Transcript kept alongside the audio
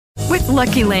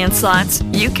Lucky Land Slots,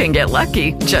 you can get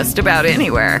lucky just about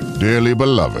anywhere. Dearly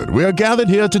beloved, we are gathered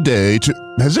here today to...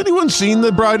 Has anyone seen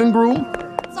the bride and groom?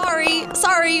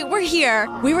 Sorry, we're here.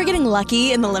 We were getting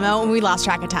lucky in the limo and we lost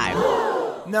track of time.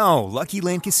 No, Lucky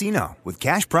Land Casino, with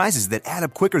cash prizes that add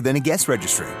up quicker than a guest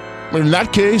registry. In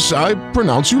that case, I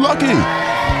pronounce you lucky.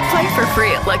 Play for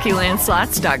free at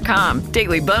LuckyLandSlots.com.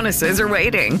 Daily bonuses are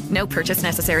waiting. No purchase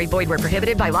necessary. Void where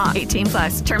prohibited by law.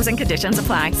 18+. Terms and conditions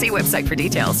apply. See website for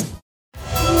details.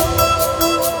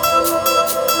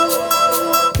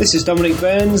 This is Dominic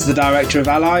Burns, the Director of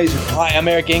Allies. Hi, I'm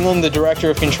Eric England, the Director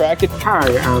of Contracted.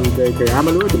 Hi, I'm J.K.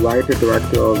 Amalu, the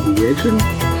Writer-Director of Deviation.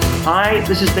 Hi,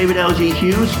 this is David L.G.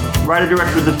 Hughes,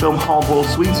 Writer-Director of the film Hallball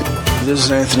Suites. This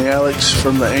is Anthony Alex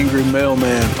from the Angry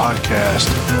Mailman podcast.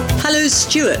 Hello,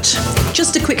 Stuart.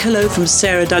 Just a quick hello from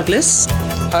Sarah Douglas.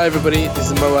 Hi, everybody.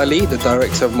 This is Mo Ali, the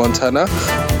Director of Montana.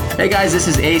 Hey, guys, this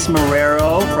is Ace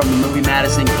Marrero from the movie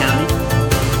Madison County.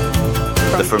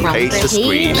 From page to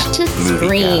screen.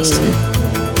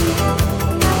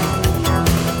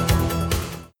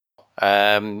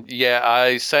 Yeah,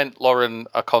 I sent Lauren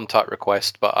a contact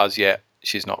request, but as yet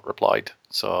she's not replied.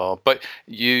 So, but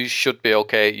you should be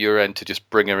okay at your end to just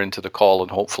bring her into the call,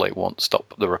 and hopefully it won't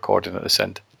stop the recording at this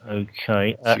end.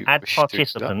 Okay, add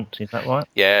participant, is that right?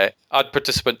 Yeah, add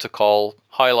participant to call,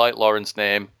 highlight Lauren's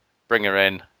name, bring her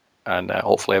in, and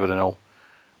hopefully everything will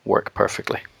work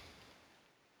perfectly.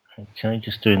 Okay,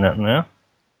 just doing that now.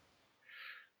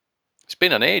 It's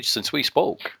been an age since we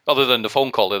spoke, other than the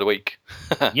phone call of the week.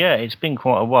 Yeah, it's been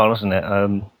quite a while, hasn't it?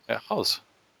 It has.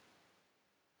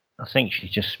 I think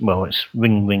she's just, well, it's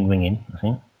ringing, I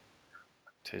think.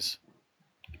 It is.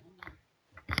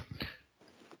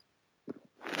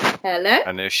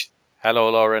 Hello. Hello,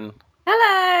 Lauren.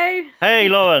 Hello. Hey,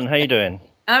 Lauren, how you doing?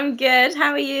 I'm good.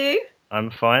 How are you? I'm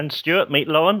fine. Stuart, meet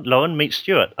Lauren. Lauren, meet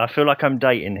Stuart. I feel like I'm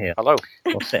dating here. Hello.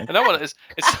 No one is.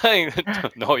 It's saying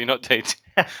no, you're not dating.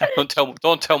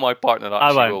 Don't tell my partner that.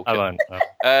 I won't.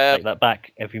 Take that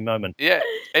back every moment. Yeah,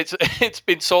 it's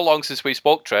been so long since we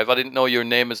spoke, Trev. I didn't know your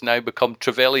name has now become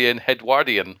Trevelyan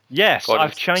Hedwardian. Yes,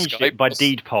 I've changed it by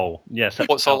deed poll. Yes.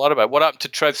 What's all that about? What happened to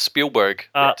Trev Spielberg?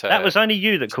 That was only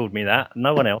you that called me that.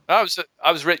 No one else.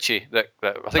 I was Richie. I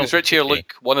think it was Richie or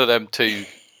Luke. One of them two.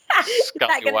 Is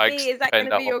that going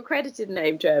to be your credited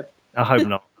name, Trev? I hope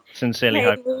not. Sincerely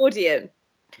hope. Hedwardian.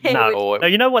 No,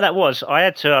 you know what that was?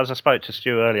 As I spoke to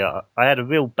Stu earlier, I had a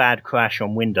real bad crash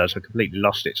on Windows. I completely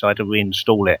lost it, so I had to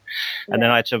reinstall it. And then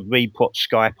I had to re-put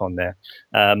Skype on there.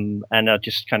 And I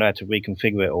just kind of had to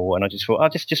reconfigure it all. And I just thought,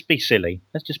 just be silly.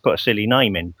 Let's just put a silly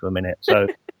name in for a minute. So,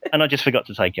 and I just forgot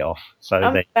to take it off. So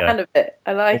I'm a fan of it.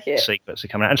 I like it. Secrets are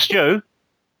coming out. And Stu...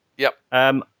 Yep.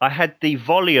 I had the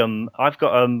volume. I've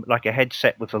got like a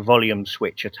headset with a volume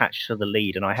switch attached to the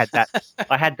lead, and I had that.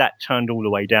 I had that turned all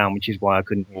the way down, which is why I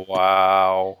couldn't.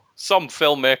 Wow, some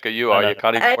filmmaker you are. You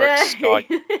can't even work Skype.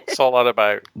 What's all that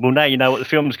about? Well, now you know what the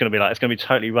film's going to be like. It's going to be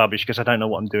totally rubbish because I don't know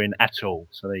what I'm doing at all.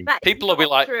 So people will be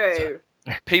like, true.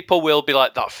 People will be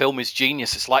like, that film is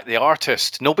genius. It's like The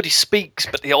Artist. Nobody speaks,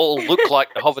 but they all look like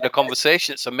they're having a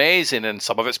conversation. It's amazing, and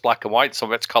some of it's black and white, some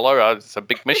of it's colour. It's a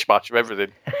big mishmash of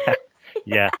everything.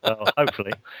 Yeah,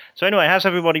 hopefully. So anyway, how's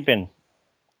everybody been?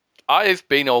 I've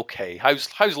been okay.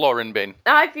 How's Lauren been?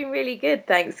 I've been really good,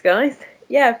 thanks, guys.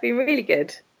 Yeah, I've been really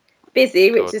good.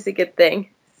 Busy, which is a good thing.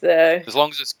 So as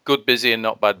long as it's good busy and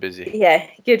not bad busy. Yeah,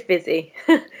 good busy.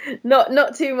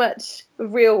 not too much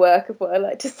real work of what I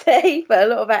like to say, but a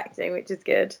lot of acting, which is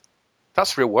good.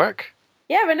 That's real work.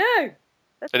 Yeah, I know.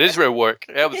 It is real work.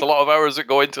 Yeah, there's a lot of hours that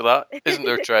go into that, isn't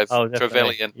there, Trev?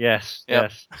 Trevelyan. Yes,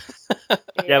 yep. Yes.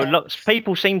 Yeah, lots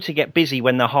people seem to get busy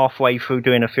when they're halfway through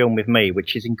doing a film with me,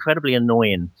 which is incredibly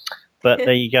annoying. But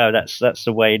there you go. That's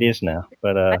the way it is now.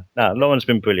 But no, Lauren's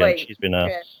been brilliant.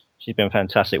 She's been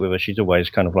fantastic with us. She's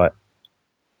always kind of like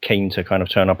keen to kind of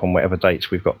turn up on whatever dates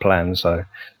we've got planned. So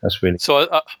that's really... So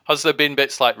has there been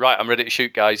bits like, right, I'm ready to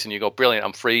shoot, guys, and you go, brilliant,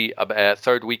 I'm free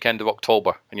third weekend of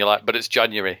October, and you're like, but it's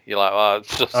January. You're like, oh,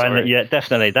 sorry. Yeah,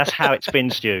 definitely. That's how it's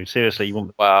been, Stu. Seriously. You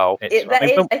want... Wow.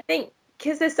 I think,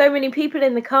 because there's so many people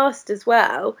in the cast as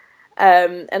well,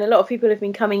 and a lot of people have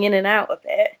been coming in and out of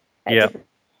it at different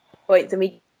points, and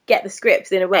we get the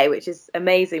scripts in a way which is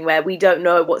amazing, where we don't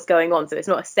know what's going on, so it's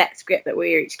not a set script that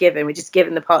we're each given, we're just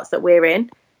given the parts that we're in.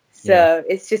 So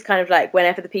it's just kind of like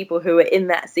whenever the people who are in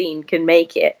that scene can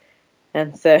make it.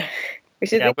 And so,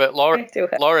 which is but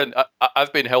Lauren,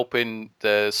 I've been helping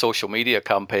the social media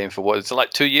campaign for what, is it like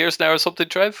 2 years now or something,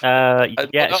 Trev?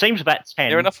 It seems about 10.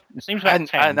 Near enough. It seems about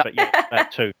 10, but yeah,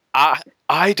 about 2.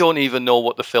 I don't even know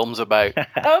what the film's about.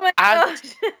 Oh my gosh.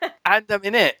 And I'm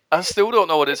in it. I still don't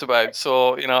know what it's about.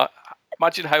 So,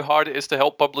 Imagine how hard it is to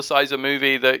help publicise a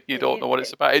movie that you don't know what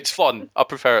it's about. It's fun. I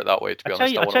prefer it that way, to be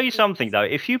honest. I'll tell you something, though.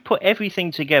 If you put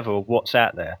everything together of what's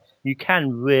out there, you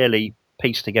can really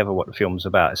piece together what the film's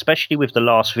about, especially with the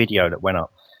last video that went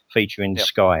up featuring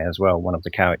Sky as well, one of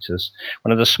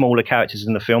the smaller characters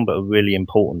in the film, but a really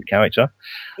important character.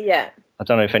 Yeah. I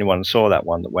don't know if anyone saw that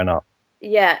one that went up.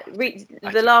 Yeah,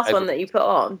 the last one that you put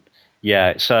on. Yeah,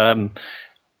 it's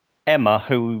Emma,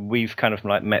 who we've kind of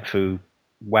like met through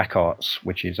WAC Arts,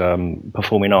 which is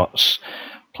performing arts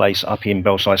place up in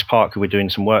Belsize Park, who we're doing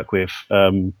some work with.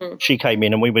 She came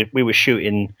in and we were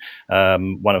shooting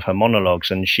one of her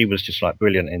monologues, and she was just like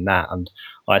brilliant in that. And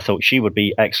I thought she would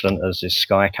be excellent as this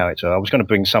Sky character. I was going to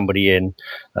bring somebody in,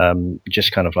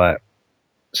 just kind of like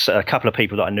a couple of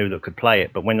people that I knew that could play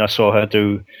it. But when I saw her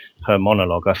do her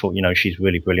monologue, I thought, she's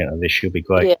really brilliant at this. She'll be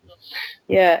great.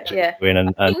 Yeah.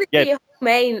 And the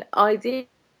main idea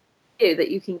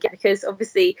that you can get, because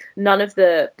obviously none of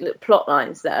the plot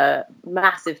lines that are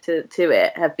massive to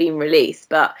it have been released,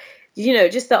 but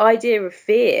just the idea of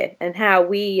fear and how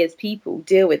we as people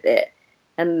deal with it,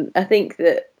 and I think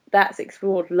that's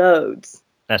explored loads.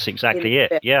 That's exactly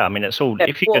it. Yeah, I mean, it's all,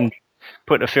 if you can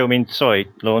put the film in, sorry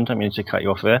Lauren, don't mean to cut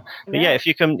you off there, but if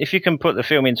you can put the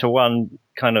film into one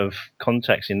kind of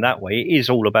context in that way, it is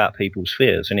all about people's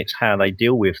fears, and it's how they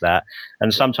deal with that,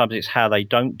 and sometimes it's how they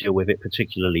don't deal with it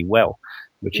particularly well,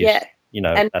 which is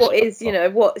and what is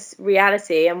what's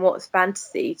reality and what's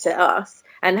fantasy to us,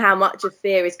 and how much of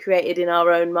fear is created in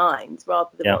our own minds rather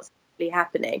than what's actually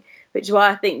happening, which is why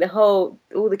I think all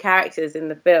the characters in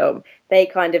the film, they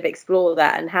kind of explore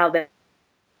that and how they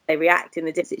react in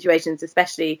the different situations,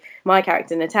 especially my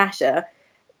character Natasha,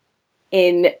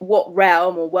 in what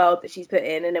realm or world that she's put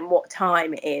in, and in what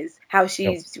time it is, how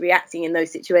she's reacting in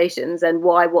those situations, and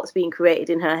why what's being created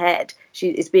in her head,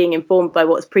 she is being informed by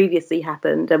what's previously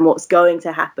happened and what's going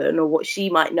to happen, or what she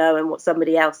might know and what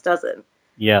somebody else doesn't.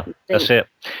 Yeah, that's it.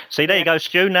 See, there you go,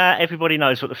 Stu. Now everybody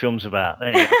knows what the film's about.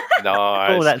 There you go.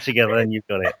 Nice. All that together and you've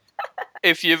got it.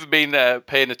 If you've been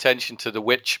paying attention to the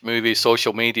Witch movie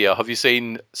social media, have you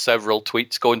seen several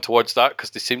tweets going towards that? Because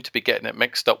they seem to be getting it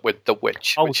mixed up with The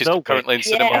Witch, which is currently in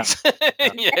cinemas.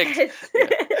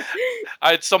 I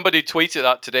had somebody tweeted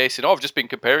that today saying, I've just been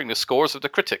comparing the scores of the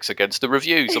critics against the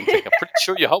reviews. I'm thinking, I'm pretty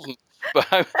sure you haven't. But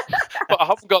I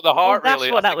haven't got the heart, that's really.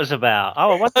 That's what that was about.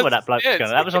 Oh, I wonder what that bloke was going.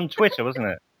 That was on Twitter, wasn't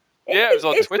it? Yeah, it was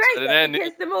on it's Twitter. Great, and then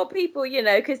because the more people,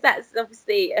 because that's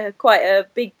obviously quite a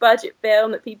big budget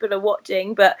film that people are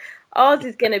watching, but ours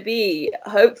is going to be,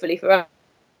 hopefully for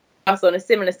us, on a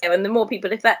similar scale. And the more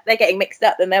people, if they're getting mixed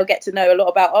up, then they'll get to know a lot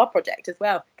about our project as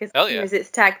well, because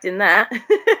it's tagged in that.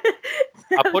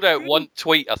 I put out one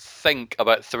tweet, I think,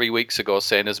 about 3 weeks ago,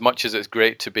 saying as much as it's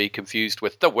great to be confused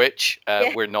with The Witch,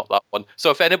 we're not that one.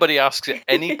 So if anybody asks at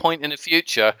any point in the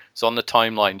future, it's on the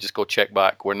timeline, just go check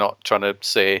back. We're not trying to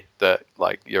say that,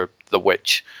 like, you're The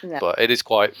Witch, but it is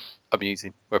quite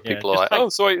amusing where people are like, oh,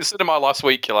 sorry, it's cinema last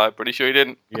week. You're like, pretty sure you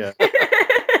didn't. Yeah.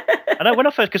 And when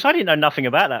I first, because I didn't know nothing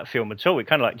about that film at all, it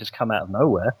kind of like just come out of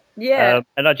nowhere. Yeah.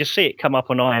 And I just see it come up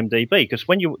on IMDb, because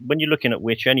when you're looking at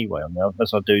Witch anyway on there,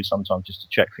 as I do sometimes just to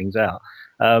check things out,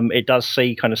 it does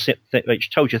see kind of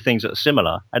which tells you things that are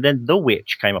similar. And then The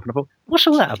Witch came up, and I thought, what's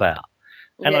all that about?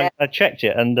 And I checked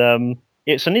it, and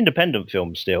it's an independent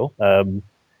film still.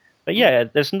 But yeah,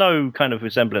 there's no kind of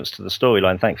resemblance to the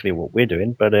storyline, thankfully, what we're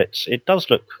doing. But it does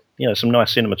look, some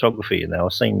nice cinematography in there.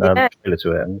 I've seen the trailer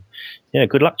to it, and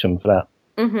good luck to them for that.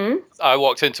 Mm-hmm. I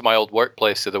walked into my old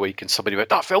workplace the other week, and somebody went,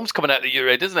 "That film's coming out of the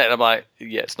Euraid, isn't it?" And I'm like,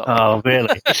 "Yeah, it's not." Oh,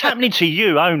 really? It's happening to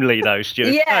you only, though,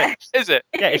 Stuart. Yeah, is it?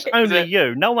 Yeah, it's only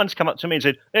you. No one's come up to me and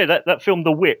said, "Hey, that film,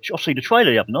 The Witch. I see the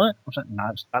trailer the other night." I was like, "No,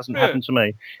 it hasn't happened to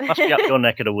me. Must be up your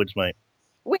neck of the woods, mate."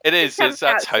 It is. That's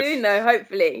how soon, though.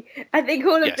 Hopefully, I think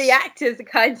all of the actors are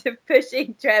kind of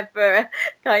pushing Trev for a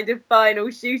kind of final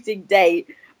shooting date,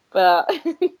 but.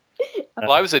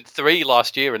 Well, I was at 3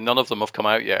 last year, and none of them have come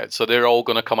out yet. So they're all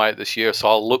going to come out this year. So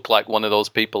I'll look like one of those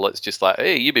people that's just like,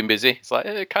 "Hey, you've been busy." It's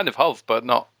like, kind of have, but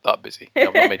not that busy.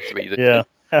 I've not made 3 this year.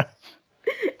 Yeah,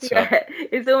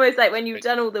 it's almost like when you've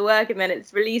done all the work and then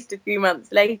it's released a few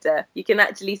months later, you can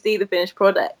actually see the finished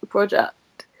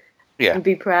project. Yeah, and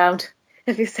be proud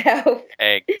of yourself.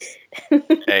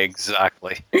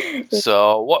 Exactly.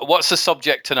 So what's the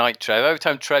subject tonight, Trev? Every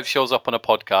time Trev shows up on a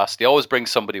podcast, he always brings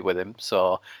somebody with him.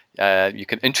 So you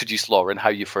can introduce Lauren, how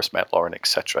you first met Lauren,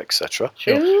 etc., etc.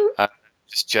 Sure.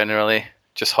 Just generally,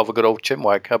 just have a good old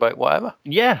chinwag about whatever.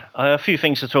 Yeah, a few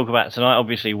things to talk about tonight.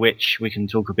 Obviously, Witch, we can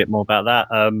talk a bit more about that.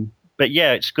 But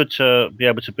yeah, it's good to be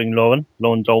able to bring Lauren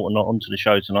Dalton onto the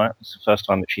show tonight. It's the first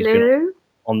time that she's been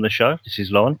on the show. This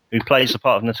is Lauren, who plays the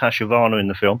part of Natasha Varner in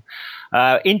the film.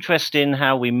 Interesting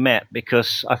how we met,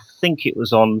 because I think it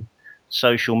was on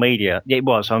social media. It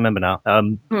was, I remember now.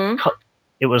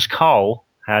 It was Carl,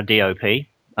 our DOP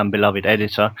and beloved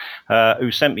editor,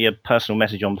 who sent me a personal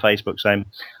message on Facebook saying,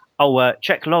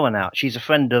 check Lauren out. She's a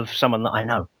friend of someone that I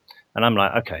know. And I'm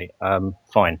like, okay,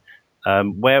 fine.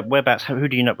 Whereabouts? Who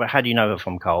do you know? How do you know her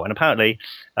from, Carl? And apparently,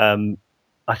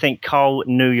 I think Carl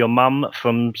knew your mum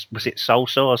from, was it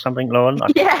Salsa or something, Lauren?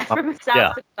 Yeah, from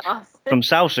Salsa class. From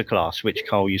Salsa class, which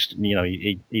Carl used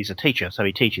to, he's a teacher, so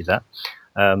he teaches that.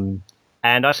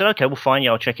 And I said, okay, well, fine,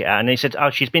 yeah, I'll check it out. And he said,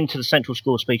 she's been to the Central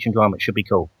School of Speech and Drama. It should be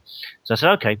cool. So I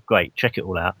said, okay, great, check it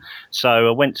all out. So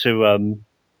I went to,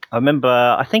 I remember,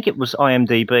 I think it was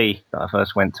IMDb that I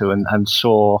first went to and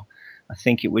saw, I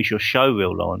think it was your show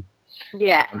reel, Lauren.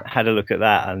 Yeah. And had a look at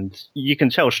that. And you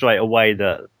can tell straight away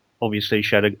that obviously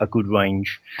she had a good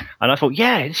range. And I thought,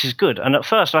 yeah, this is good. And at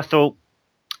first I thought,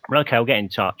 well, okay, I'll get in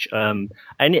touch. And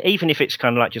even if it's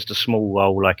kind of like just a small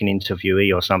role, like an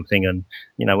interviewee or something, and,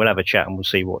 we'll have a chat and we'll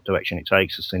see what direction it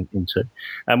takes us into.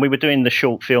 And we were doing the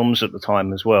short films at the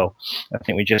time as well. I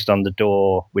think we just done The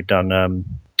Door. We'd done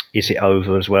Is It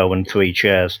Over as well, and 3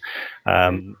 Chairs.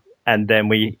 And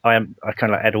then I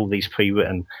kind of had all these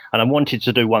pre-written, and I wanted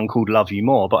to do one called Love You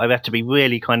More, but I had to be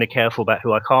really kind of careful about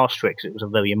who I cast for it, because it was a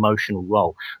very emotional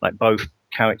role, like both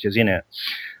characters in it.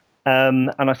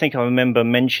 And I think I remember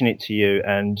mentioning it to you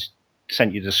and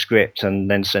sent you the script, and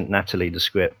then sent Natalie the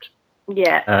script.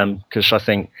 Yeah. Because I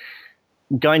think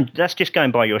that's just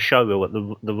going by your show reel at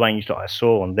the range that I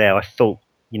saw on there. I thought,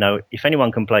 if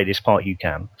anyone can play this part, you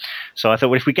can. So I thought,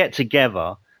 well, if we get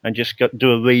together and just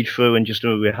do a read through and just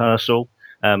do a rehearsal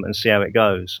and see how it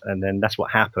goes. And then that's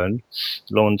what happened.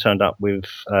 Lauren turned up with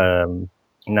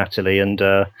Natalie, and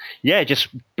it just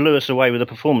blew us away with the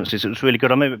performances. It was really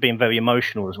good. I remember it being very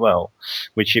emotional as well,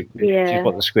 which is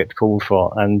what the script called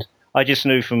for. And I just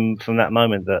knew from that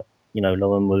moment that,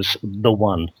 Lauren was the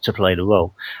one to play the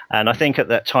role. And I think at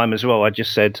that time as well, I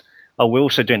just said, we're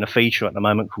also doing a feature at the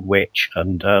moment called Witch.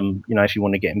 And, if you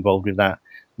want to get involved with that,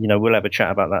 we'll have a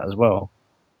chat about that as well.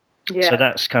 Yeah. So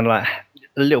that's kind of like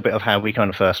a little bit of how we kind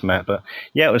of first met. But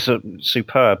yeah, it was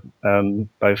superb.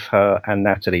 Both her and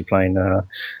Natalie playing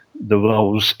the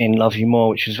roles in Love You More,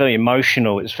 which was very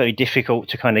emotional. It's very difficult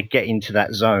to kind of get into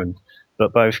that zone,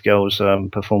 but both girls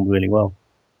performed really well.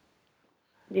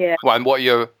 Yeah. Well, and what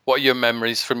are your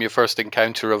memories from your first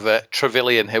encounter of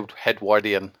Trevelyan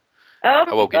Hedwardian? Oh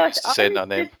I won't my get to say that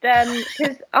name.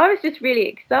 Because I was just really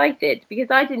excited,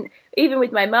 because I didn't, even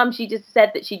with my mum, she just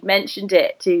said that she'd mentioned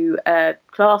it to a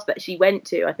class that she went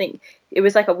to. I think it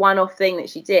was like a one-off thing that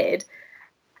she did.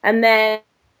 And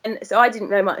so I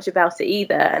didn't know much about it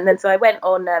either. And then so I went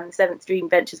on Seventh Dream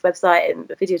Ventures website and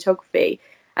the videography,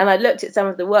 and I looked at some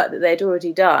of the work that they'd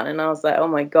already done, and I was like, oh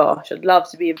my gosh, I'd love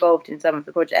to be involved in some of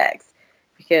the projects,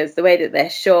 because the way that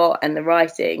they're shot and the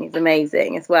writing is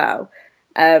amazing as well.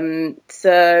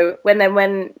 So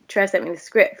when Trev sent me the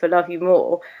script for Love You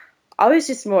More, I was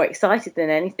just more excited than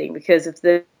anything because of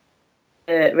the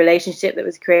relationship that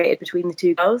was created between the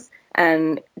two girls.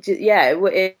 And just,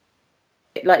 it,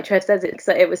 like Trev says,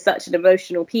 it was such an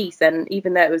emotional piece. And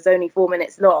even though it was only 4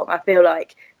 minutes long, I feel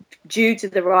like due to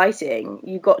the writing,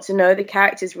 you got to know the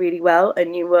characters really well,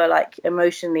 and you were like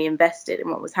emotionally invested in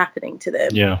what was happening to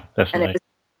them. Yeah, definitely.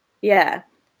 And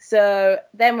so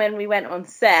then when we went on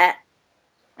set,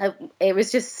 it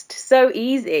was just so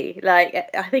easy.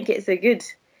 Like, I think it's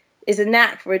a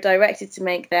knack for a director to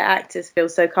make their actors feel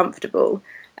so comfortable.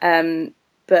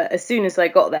 But as soon as I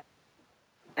got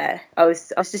there, I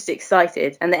was just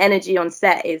excited. And the energy on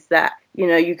set is that,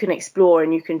 you can explore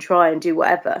and you can try and do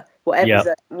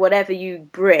whatever you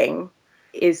bring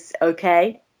is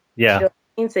okay. Yeah. You know what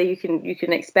I mean? So you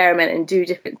can experiment and do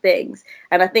different things.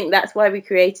 And I think that's why we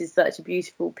created such a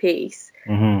beautiful piece.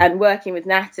 Mm-hmm. And working with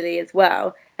Natalie as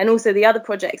well. And also the other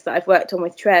projects that I've worked on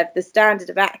with Trev, the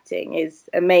standard of acting is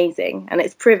amazing. And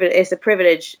it's a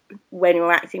privilege when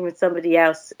you're acting with somebody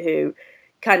else who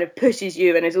kind of pushes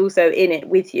you and is also in it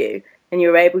with you, and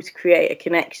you're able to create a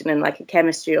connection and like a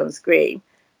chemistry on screen.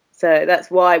 So that's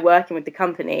why working with the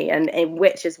company, and in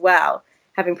Witch as well,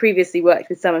 having previously worked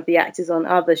with some of the actors on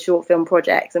other short film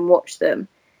projects and watched them,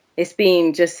 it's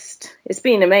been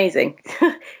amazing.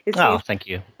 Thank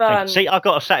you. See, I've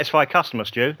got a satisfied customer,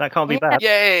 Stu. That can't be bad.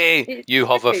 Yay! You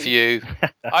have a few.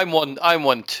 I'm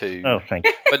one too. Oh, thank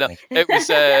you. But it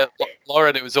was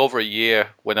Lauren. It was over a year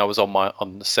when I was on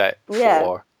the set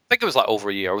for. I think it was like over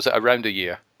a year. Was it around a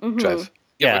year, Trev?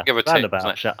 Give or take.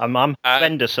 I'm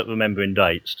horrendous at remembering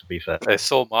dates, to be fair.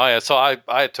 So am I. So I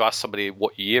had to ask somebody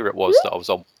what year it was that I was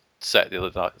on. set the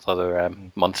other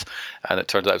month, and it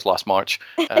turns out it was last March.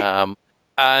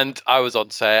 And I was on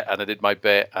set, and I did my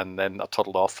bit, and then I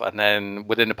toddled off. And then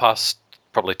within the past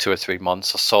probably 2 or 3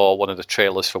 months, I saw one of the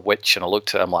trailers for Witch, and I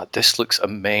looked at it, I'm like, this looks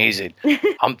amazing.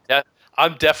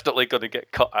 I'm definitely going to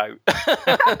get cut out.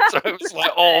 So it was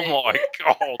like, oh my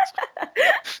God.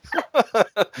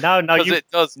 No, it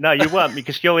does. No, you weren't,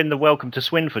 because you're in the Welcome to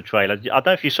Swinford trailer. I don't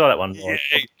know if you saw that one. Yeah,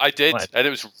 I did, and it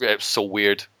was so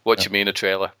weird watching me in a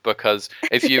trailer, because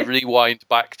if you rewind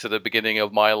back to the beginning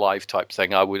of my life type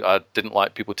thing, I didn't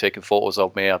like people taking photos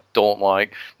of me. I don't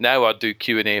like, now I do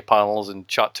Q&A panels and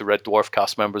chat to Red Dwarf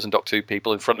cast members and Doctor Who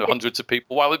people in front of hundreds of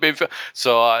people while they've been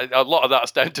so a lot of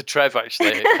that's down to Trev, actually.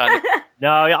 It kind of,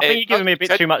 no, I think you're giving me a bit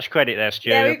too much credit there,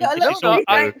 Stu. Yeah, we've got a lot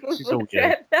of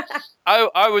Trev.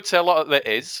 I would say a lot of it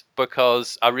is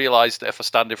because I realised that if I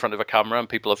stand in front of a camera and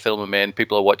people are filming me and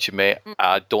people are watching me,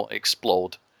 I don't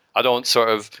explode. I don't sort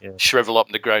of shrivel up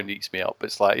and the ground eats me up.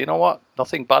 It's like, you know what?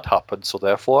 Nothing bad happened, so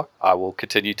therefore I will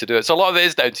continue to do it. So a lot of it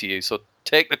is down to you. So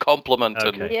take the compliment.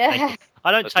 Okay. And yeah,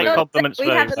 I don't take compliments we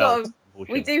very have a well. lot of,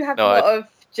 we do have a lot of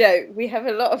joke. We have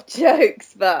a lot of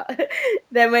jokes, but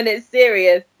then when it's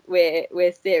serious,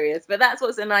 we're serious. But that's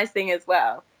what's a nice thing as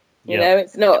well. You know,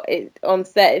 it's not on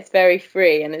set. It's very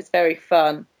free and it's very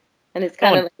fun, and it's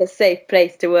kind of like a safe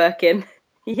place to work in.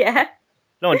 Yeah.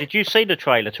 Lauren, did you see the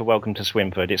trailer to Welcome to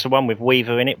Swinford? It's the one with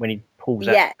Weaver in it when he pulls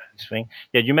out his thing.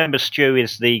 Yeah, do you remember Stu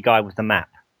is the guy with the map?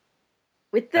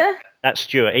 With the? That's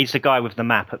Stuart. He's the guy with the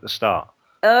map at the start.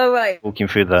 Oh, right. Walking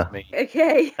through the...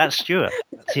 Okay. That's Stuart.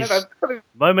 That's his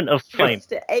moment of fame.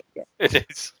 It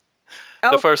is.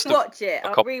 I'll watch it.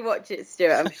 I'll rewatch it,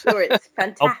 Stuart. I'm sure it's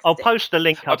fantastic. I'll post the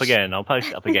link up again. I'll post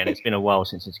it up again. It's been a while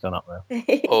since it's gone up there.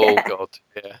 Oh, God,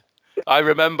 yeah. I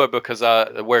remember because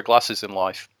I wear glasses in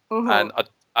life. And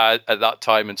I, at that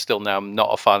time and still now, I'm not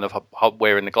a fan of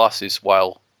wearing the glasses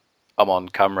while I'm on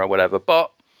camera or whatever. But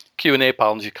Q&A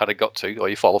panels, you kind of got to, or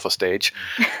you fall off a stage.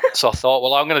 So I thought,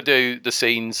 well, I'm going to do the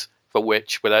scenes for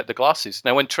Witch without the glasses.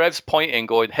 Now, when Trev's pointing,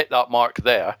 going, hit that mark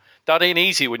there, that ain't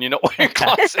easy when you're not wearing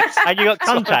glasses. And you got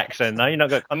contacts then, no? You're not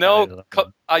got contacts.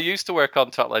 No, I used to wear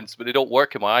contact lenses, but they don't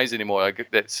work in my eyes anymore.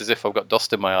 It's as if I've got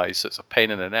dust in my eyes, so it's a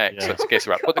pain in the neck. So it's a case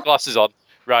of, right, put the glasses on.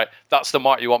 Right, that's the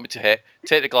mark you want me to hit.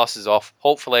 Take the glasses off.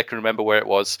 Hopefully I can remember where it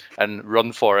was and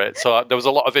run for it. So there was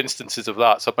a lot of instances of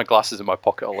that. So I have my glasses in my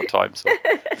pocket all the time. So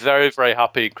very, very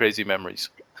happy, crazy memories.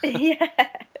 Yeah.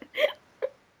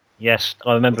 Yes,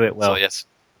 I remember it well. So yes,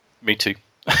 me too.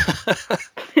 I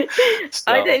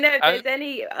don't know if there's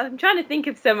any... I'm trying to think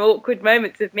of some awkward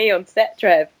moments of me on set,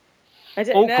 Trev. I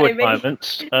don't know. Awkward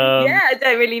moments? Yeah, I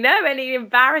don't really know any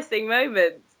embarrassing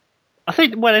moments. I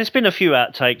think, well, there's been a few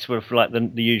outtakes with like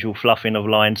the usual fluffing of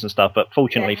lines and stuff, but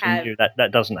fortunately for you,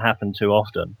 that doesn't happen too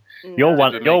often. No.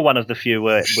 You're one of the few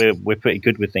where we're pretty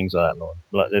good with things like that, Lauren.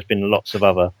 Like there's been lots of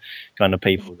other kind of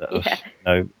people that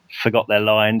have forgot their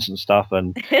lines and stuff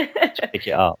and to pick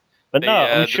it up. But no,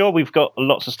 I'm sure we've got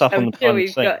lots of stuff on the sure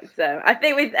we've got some. I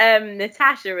think with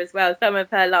Natasha as well, some of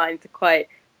her lines are quite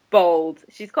bold.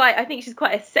 I think she's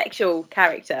quite a sexual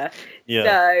character. Yeah.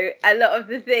 So a lot of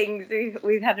the things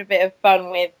we've had a bit of fun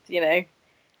with,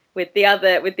 with the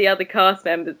other cast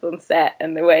members on set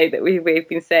and the way that we've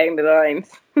been saying the lines.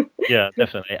 Yeah,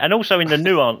 definitely. And also in the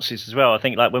nuances as well. I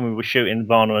think like when we were shooting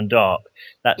Varna and Dark,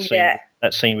 that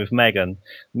scene with Megan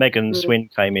Swin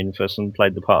came in first and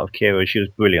played the part of Kira. She was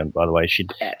brilliant, by the way.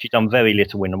 She'd done very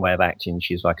little in the way of acting.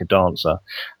 She's like a dancer,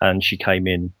 and she came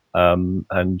in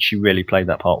and she really played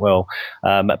that part well.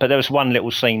 But there was one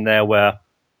little scene there where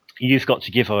you've got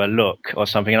to give her a look or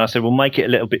something, and I said, well, make it a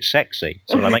little bit sexy.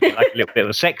 So I make it like a little bit of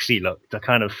a sexy look to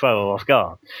kind of throw her off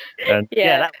guard. And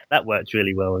that worked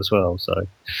really well as well. So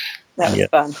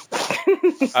that was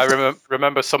fun. I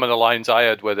remember some of the lines I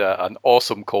had with an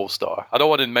awesome co-star. I don't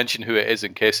want to mention who it is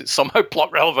in case it's somehow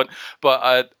plot relevant,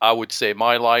 but I would say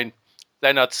my line,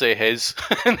 then I'd say his,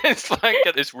 and it's like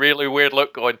get this really weird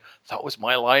look going, that was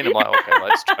my line. I'm like, okay,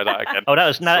 let's try that again. Oh, that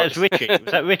was Richie.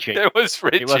 Was that Richie? It was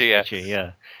Richie, Richie,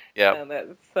 yeah. Yeah. Oh,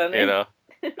 that's funny.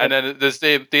 And then there's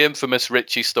the infamous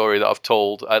Richie story that I've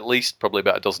told at least probably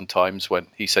about a dozen times when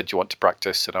he said, do you want to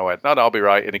practice? And I went, no, I'll be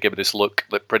right. And he gave me this look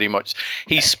that pretty much,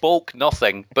 he spoke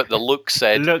nothing, but the look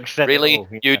said, really,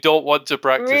 you don't want to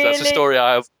practice? Really? That's a story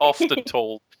I have often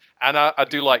told. And I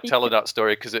do like telling that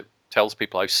story because it tells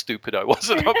people how stupid I was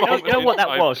at that moment. You know what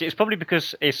that was? It's probably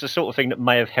because it's the sort of thing that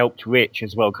may have helped Rich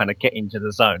as well kind of get into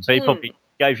the zone. So he probably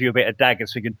gave you a bit of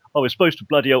daggers thinking, oh, it's supposed to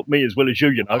bloody help me as well as you,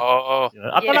 I don't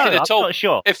know, I'm not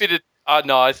sure. If he did,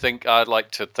 no, I think I'd like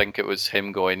to think it was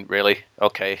him going, really?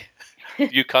 Okay.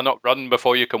 You cannot run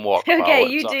before you can walk. Okay,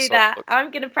 you do that.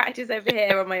 I'm going to practice over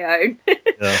here on my own.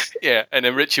 Yeah, and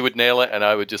then Richie would nail it, and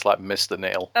I would just like miss the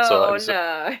nail. Oh, so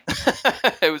no.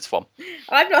 It was fun.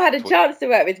 I've not had a chance to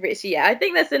work with Richie yet. I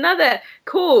think that's another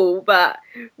cool but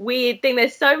weird thing.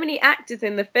 There's so many actors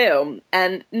in the film,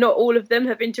 and not all of them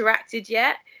have interacted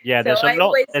yet. Yeah, so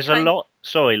there's a lot.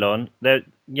 Sorry, Lauren.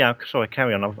 Sorry,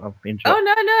 carry on. I've interrupted. Oh,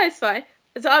 no, it's fine.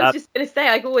 So I was just going to say,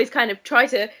 I always kind of try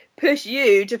to push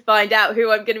you to find out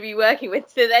who I'm going to be working with,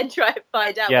 to then try and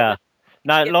find out. Yeah.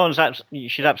 No, Lauren's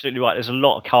she's absolutely right. There's a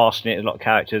lot of cast in it, a lot of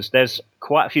characters. There's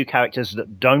quite a few characters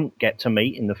that don't get to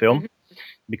meet in the film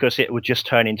because it would just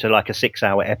turn into like a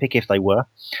 6-hour epic if they were.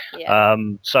 Yeah.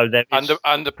 So there is...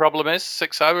 and the problem is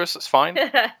 6 hours. It's fine.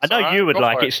 I know you would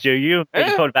like it, Stu. You're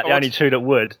probably about the only two that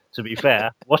would. To be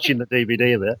fair, watching the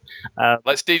DVD of it.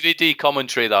 Let's DVD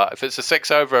commentary that. If it's a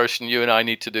 6-hour version, you and I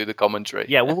need to do the commentary.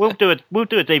 Yeah, well, we'll do a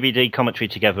DVD commentary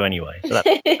together anyway. So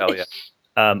that's, hell yeah.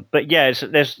 But yeah,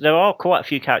 there are quite a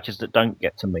few characters that don't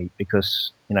get to meet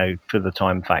because for the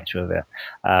time factor of it.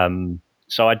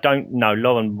 So I don't know.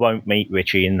 Lauren won't meet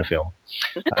Richie in the film.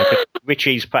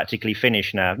 Richie's practically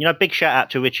finished now. Big shout out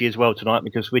to Richie as well tonight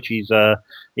because Richie's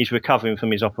he's recovering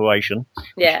from his operation.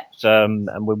 Yeah. And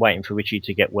we're waiting for Richie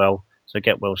to get well. So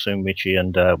get well soon, Richie,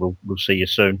 and we'll see you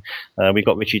soon. We've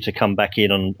got Richie to come back in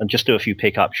and just do a few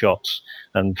pick-up shots,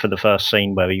 and for the first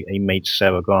scene where he meets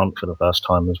Sarah Grant for the first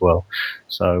time as well.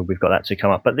 So we've got that to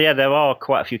come up. But yeah, there are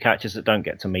quite a few characters that don't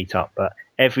get to meet up, but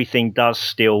everything does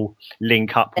still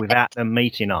link up without them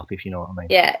meeting up, if you know what I mean.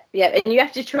 Yeah, and you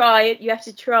have to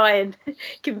try and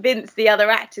convince the other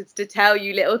actors to tell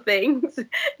you little things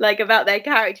like about their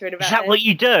character and about. Is that what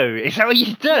you do?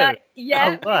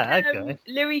 Yeah. Oh, right, okay.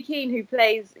 Louis Keane, who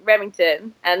plays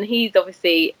Remington, and he's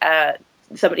obviously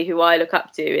somebody who I look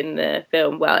up to in the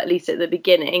film. Well, at least at the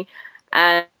beginning,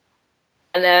 it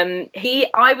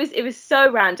was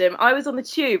so random. I was on the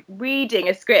tube reading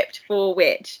a script for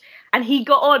Witch, and he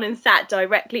got on and sat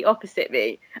directly opposite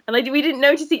me, and we didn't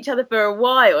notice each other for a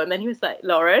while. And then he was like,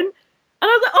 "Lauren," and I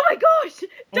was like, "Oh my gosh,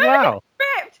 don't look at the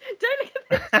script! Don't look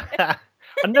at the script."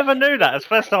 I never knew that. It's the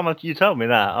first time you told me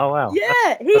that. Oh, wow.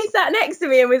 Yeah, he sat next to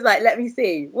me and was like, "Let me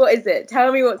see. What is it?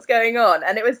 Tell me what's going on."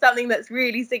 And it was something that's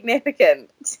really significant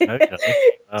to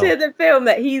the film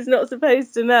that he's not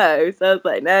supposed to know. So I was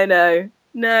like,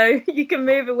 no, you can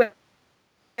move away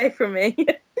from me.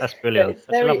 That's brilliant.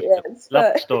 That's a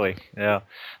lovely story. Yeah.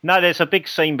 No, there's a big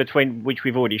scene which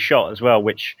we've already shot as well,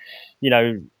 which,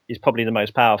 is probably the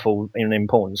most powerful and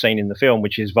important scene in the film,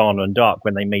 which is Varna and Dark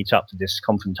when they meet up to this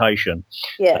confrontation.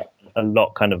 Yeah. A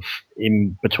lot kind of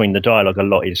in between the dialogue, a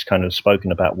lot is kind of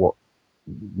spoken about what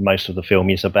most of the film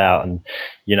is about, and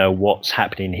what's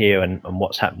happening here and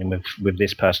what's happening with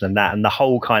this person and that, and the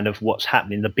whole kind of what's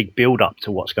happening, the big build up to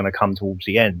what's going to come towards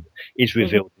the end is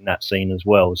revealed in that scene as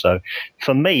well. So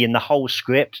for me, in the whole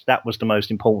script, that was the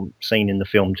most important scene in the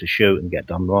film to shoot and get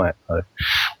done right. So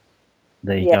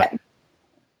there you go.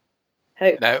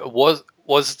 Now, was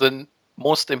the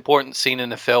most important scene in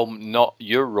the film not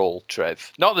your role,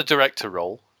 Trev? Not the director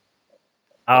role.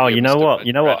 Oh, you know what?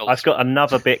 I've got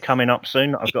another bit coming up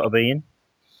soon. I've got to be in.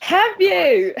 Have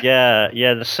you? Yeah.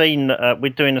 The scene we're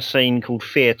doing a scene called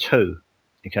Fear 2.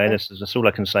 Okay, that's all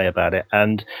I can say about it.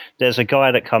 And there's a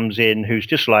guy that comes in who's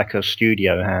just like a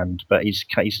studio hand, but he's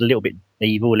a little bit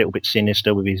evil, a little bit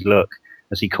sinister with his look,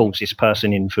 as he calls this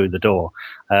person in through the door.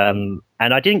 And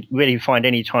I didn't really find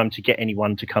any time to get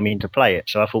anyone to come in to play it.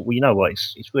 So I thought, well, you know what,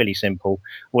 it's really simple.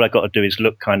 All I've got to do is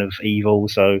look kind of evil,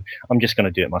 so I'm just going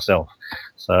to do it myself.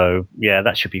 So, yeah,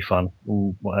 that should be fun.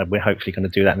 We're hopefully going to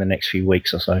do that in the next few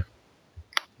weeks or so.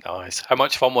 Nice. How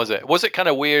much fun was it? Was it kind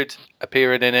of weird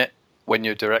appearing in it when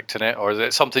you're directing it, or is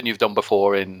it something you've done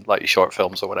before in like your short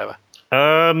films or whatever?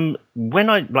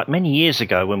 Many years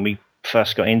ago when we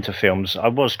first got into films, I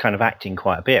was kind of acting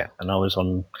quite a bit, and I was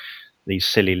on these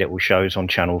silly little shows on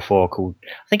Channel 4 called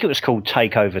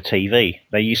Takeover TV.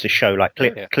 They used to show like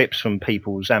clips from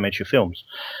people's amateur films.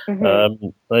 I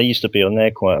used to be on there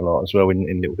quite a lot as well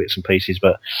in little bits and pieces,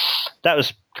 but that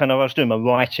was kind of, I was doing my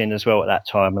writing as well at that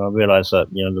time, and I realised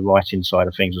that the writing side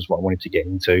of things was what I wanted to get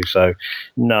into. So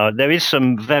no, there is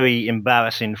some very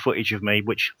embarrassing footage of me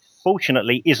which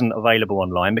fortunately isn't available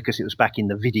online because it was back in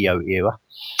the video era.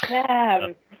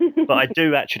 But I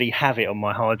do actually have it on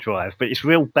my hard drive, but it's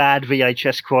real bad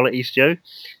VHS quality, Stu. You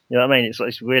know what I mean?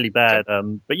 It's really bad.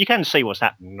 But you can see what's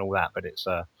happening and all that, but it's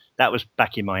that was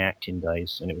back in my acting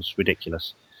days, and it was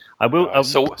ridiculous. I will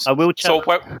tell.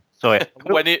 Sorry.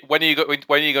 When are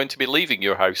you going to be leaving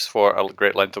your house for a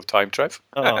great length of time, Trev?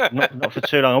 Not for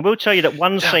too long. I will tell you that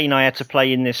one scene I had to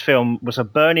play in this film was a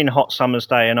burning hot summer's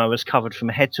day, and I was covered from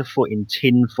head to foot in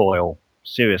tin foil.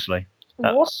 Seriously.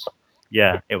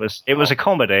 Yeah, it was a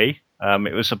comedy.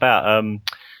 It was about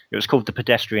it was called The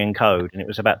Pedestrian Code, and it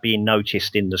was about being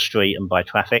noticed in the street and by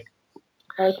traffic.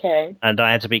 Okay. And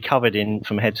I had to be covered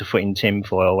from head to foot in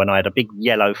tinfoil, and I had a big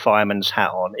yellow fireman's hat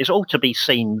on. It's all to be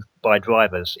seen by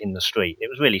drivers in the street. It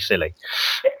was really silly.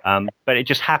 But it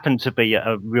just happened to be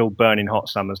a real burning hot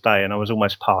summer's day, and I was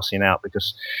almost passing out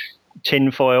because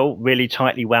tinfoil really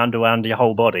tightly wound around your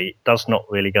whole body does not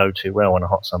really go too well on a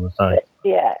hot summer's day.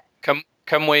 Yeah.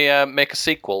 Can we make a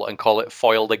sequel and call it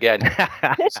Foiled Again?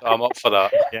 So I'm up for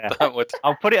that. Yeah.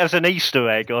 I'll put it as an Easter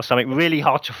egg or something. Really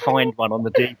hard to find one on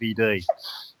the DVD.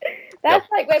 That's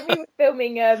like when we were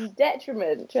filming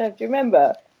Detriment. Do you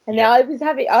remember? And I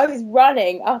was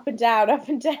running up and down.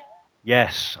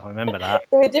 Yes, I remember that.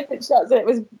 There were different shots and it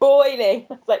was boiling.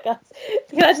 I was like,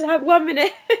 can I just have 1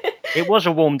 minute? It was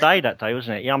a warm day that day,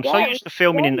 wasn't it? Yeah, I'm so used to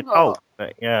filming in the cold.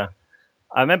 But yeah.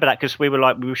 I remember that because we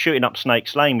were shooting up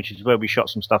Snake's Lane, which is where we shot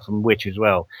some stuff from Witch as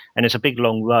well. And it's a big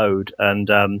long road,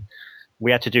 and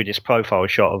we had to do this profile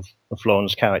shot of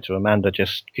Lauren's character Amanda,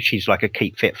 just because she's like a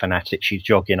keep fit fanatic. She's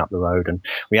jogging up the road, and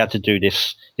we had to do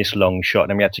this long shot,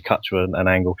 and then we had to cut to an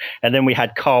angle. And then we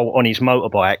had Carl on his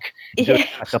motorbike doing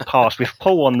like a pass with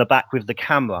Paul on the back with the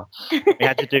camera. We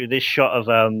had to do this shot of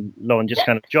Lauren just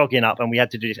kind of jogging up, and we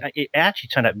had to do this. It actually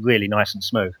turned out really nice and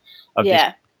smooth.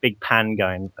 This big pan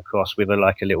going across with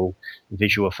a little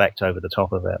visual effect over the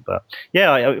top of it. But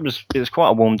yeah, it was quite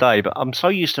a warm day, but I'm so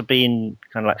used to being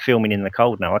kind of like filming in the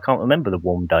cold now. I can't remember the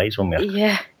warm days when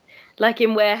we like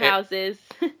in warehouses.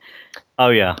 Oh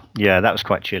yeah, that was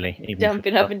quite chilly. Even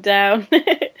jumping up and down.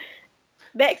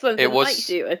 Next one's a night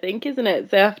shoot, I think, isn't it?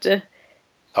 So I have to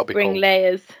bring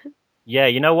layers. Yeah,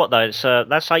 you know what though? It's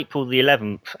that's April the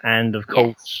 11th, and of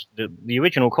course the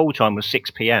original call time was 6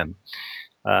 p.m.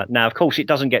 Now, of course, it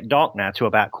doesn't get dark now till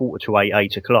about 7:45,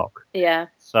 8 o'clock. Yeah.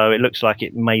 So it looks like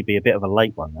it may be a bit of a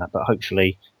late one, but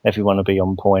hopefully everyone will be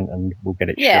on point and we'll get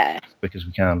it shot as quick as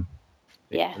we can.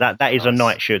 Yeah. That is a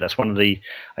night shoot. That's one of the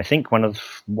two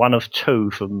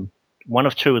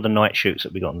of the night shoots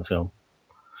that we got in the film.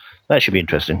 That should be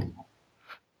interesting.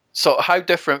 So how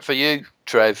different for you,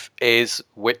 Trev, is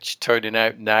Witch turning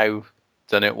out now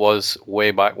than it was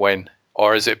way back when?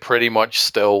 Or is it pretty much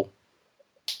still,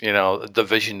 the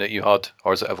vision that you had,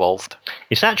 or has it evolved?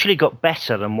 It's actually got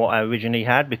better than what I originally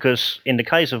had, because in the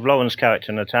case of Lauren's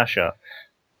character, Natasha,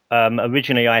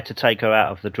 originally I had to take her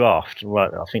out of the draft,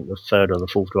 right? I think the third or the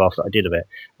fourth draft that I did of it,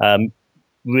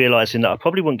 realising that I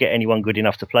probably wouldn't get anyone good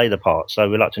enough to play the part, so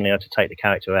reluctantly I had to take the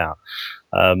character out.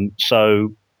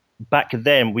 So back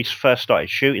then, we first started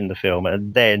shooting the film,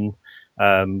 and then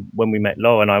when we met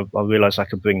Lauren, I realised I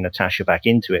could bring Natasha back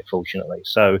into it, fortunately.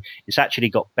 So it's actually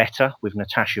got better with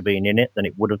Natasha being in it than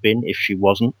it would have been if she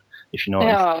wasn't, if you know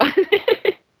what I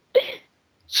mean.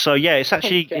 So yeah, it's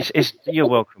actually, it's you're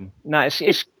welcome. No,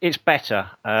 it's better.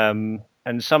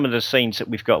 And some of the scenes that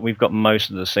we've got most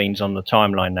of the scenes on the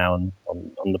timeline now on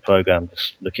the program,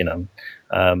 just looking at them.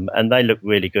 And they look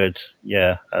really good,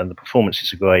 and the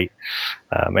performances are great,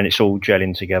 and it's all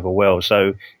gelling together well.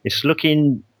 So it's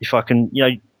looking, if I can,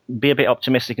 be a bit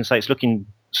optimistic and say it's looking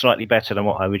slightly better than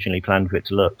what I originally planned for it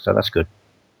to look. So that's good.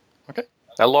 Okay.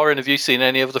 Now, Lauren, have you seen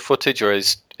any of the footage, or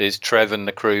is Trev and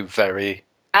the crew very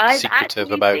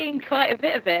secretive about? I've seen quite a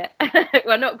bit of it.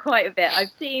 Well, not quite a bit.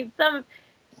 I've seen some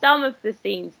of the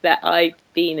scenes that I've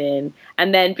been in,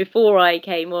 and then before I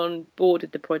came on board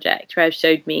with the project, Trev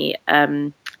showed me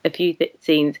a few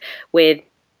scenes with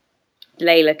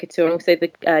Layla Couture, and also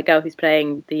the girl who's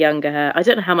playing the younger her. I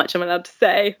don't know how much I'm allowed to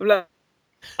say. Little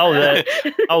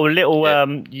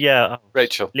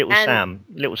Rachel, little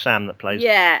Sam that plays.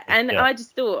 Yeah, and I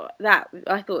just thought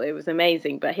it was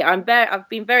amazing. But I've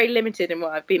been very limited in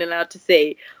what I've been allowed to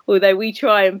see. Although we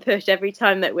try and push every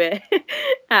time that we're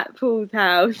at Paul's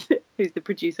house, who's the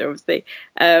producer, obviously.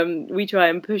 We try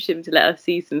and push him to let us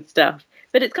see some stuff.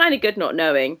 But it's kind of good not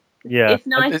knowing. Yeah, it's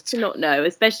nice to not know,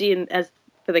 especially as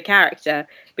for the character,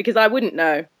 because I wouldn't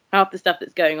know half the stuff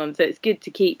that's going on. So it's good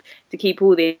to keep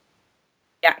all the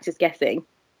actors guessing.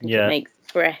 It makes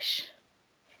it fresh.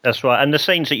 That's right. And the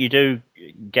scenes that you do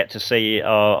get to see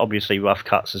are obviously rough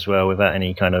cuts as well, without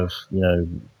any kind of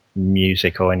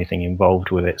music or anything involved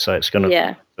with it. So it's going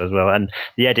to as well. And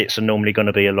the edits are normally going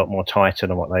to be a lot more tighter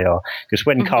than what they are, because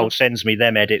when Carl sends me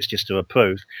them edits just to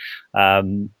approve,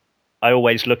 I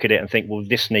always look at it and think, well,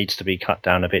 this needs to be cut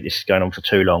down a bit. This is going on for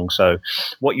too long. So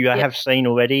what you have seen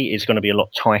already is going to be a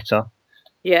lot tighter.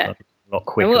 Yeah. A lot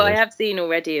quicker. And what I have seen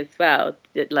already as well,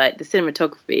 that like the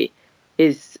cinematography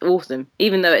is awesome,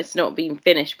 even though it's not been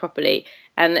finished properly.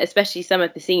 And especially some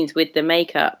of the scenes with the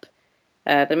makeup.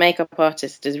 The makeup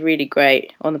artist is really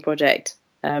great on the project.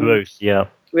 Ruth, yeah.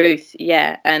 Ruth,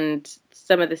 yeah. And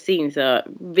some of the scenes are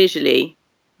visually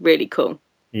really cool.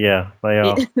 Yeah, they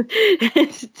are.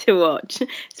 To watch.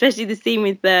 Especially the scene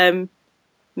with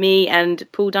me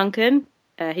and Paul Duncan,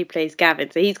 who plays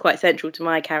Gavin. So he's quite central to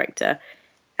my character.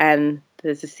 And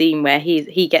there's a scene where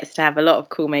he gets to have a lot of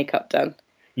cool makeup done.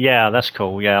 Yeah, that's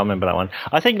cool. Yeah, I remember that one.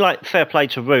 I think, like, fair play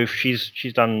to Ruth.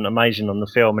 She's done amazing on the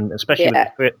film, and especially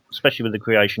with the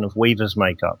creation of Weaver's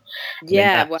makeup.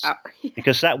 Yeah, wow.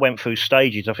 Because that went through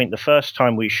stages. I think the first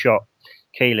time we shot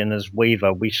Keelan as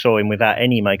Weaver, we saw him without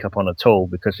any makeup on at all,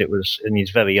 because it was in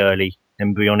his very early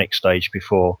embryonic stage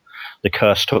before the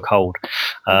curse took hold.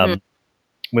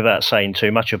 Without saying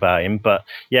too much about him, but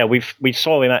yeah, we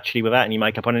saw him actually without any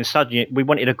makeup on, and suddenly we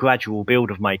wanted a gradual build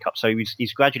of makeup, so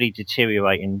he's gradually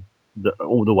deteriorating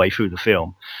all the way through the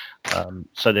film.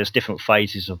 So there's different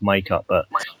phases of makeup, but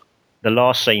the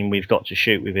last scene we've got to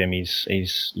shoot with him,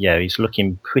 he's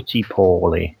looking pretty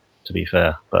poorly, to be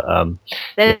fair, but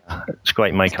it's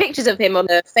great makeup. There's pictures of him on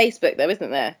Facebook, though,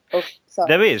 isn't there?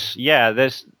 There is, yeah.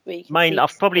 There's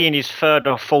probably in his third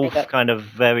or fourth makeup. Kind of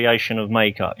variation of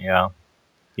makeup, yeah.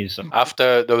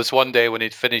 After there was one day when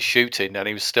he'd finished shooting and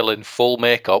he was still in full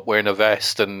makeup wearing a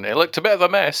vest, and it looked a bit of a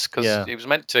mess because he was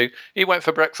meant to. He went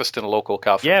for breakfast in a local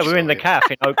cafe. Yeah, we were in the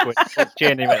cafe in Oakwood.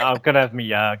 Jenny went, I'm going to have me,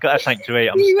 got to have something to eat.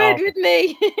 I'm you starving. went with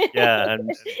me. Yeah,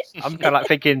 and I'm kind of like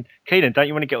thinking, Keelan, don't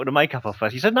you want to get all the makeup off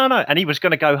first? He said, no. And he was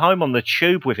going to go home on the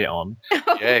tube with it on.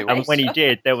 Yeah, and when he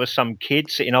did, there was some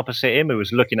kid sitting opposite him who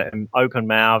was looking at him open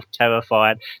mouthed,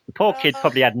 terrified. The poor kid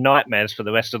probably had nightmares for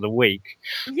the rest of the week.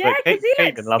 Yeah, because he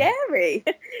looks scary.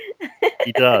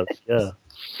 He does, yeah.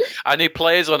 And he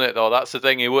plays on it, though. That's the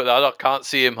thing. I can't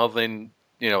see him having,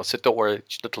 said, don't worry,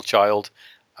 little child.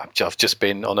 I've just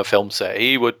been on a film set.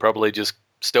 He would probably just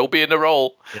still be in the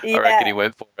role. Yeah. I reckon he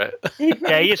went for it.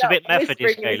 Yeah, he is a bit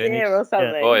Methodist,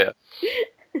 Keelan. Oh, yeah.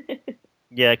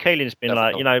 Yeah, Keelan's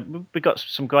been we've got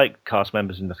some great cast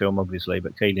members in the film, obviously,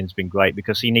 but Keelan's been great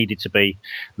because he needed to be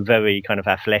very kind of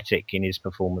athletic in his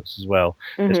performance as well.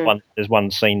 Mm-hmm. There's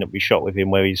one scene that we shot with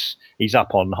him where he's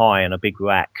up on high in a big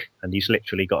rack, and he's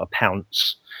literally got to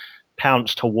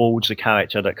pounce towards a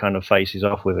character that kind of faces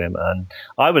off with him. And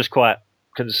I was quite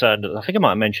concerned. I think I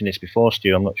might have mentioned this before,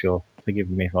 Stu. I'm not sure. Forgive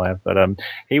me if I have, but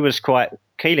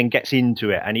Keelan gets into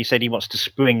it, and he said he wants to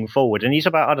spring forward, and he's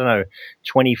about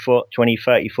 20 foot,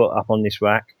 30 foot up on this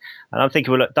rack, and I'm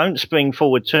thinking, well, look, don't spring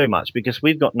forward too much because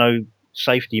we've got no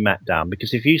safety mat down,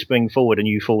 because if you spring forward and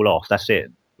you fall off, that's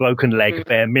it, broken leg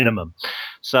bare minimum.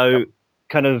 So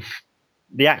kind of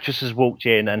the actress has walked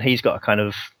in, and he's got to kind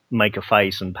of make a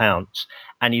face and pounce,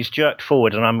 and he's jerked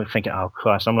forward, and I'm thinking, oh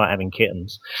Christ, I'm like having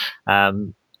kittens.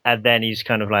 And then he's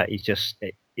kind of like,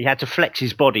 he had to flex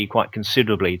his body quite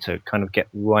considerably to kind of get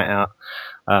right out.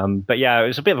 But yeah, it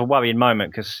was a bit of a worrying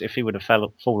moment, because if he would have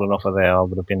fallen off of there, I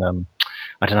would have been, a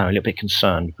little bit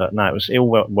concerned. But no, it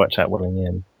all worked out well in the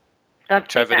end.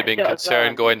 Trevor would have been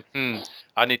concerned, going,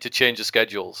 I need to change the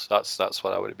schedules. That's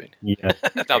what I would have been. Yeah.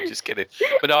 No, I'm just kidding.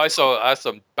 But no, I saw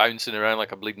him bouncing around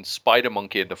like a bleeding spider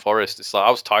monkey in the forest. It's like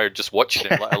I was tired just watching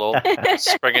him, let alone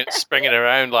springing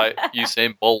around like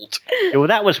Usain Bolt. Yeah, well,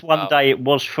 that was one day. It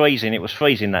was freezing. It was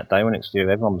freezing that day when it was due.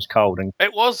 Everyone was cold, and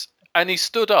it was. And he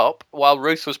stood up while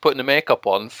Ruth was putting the makeup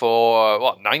on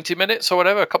for 90 minutes or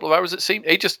whatever, a couple of hours it seemed.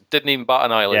 He just didn't even bat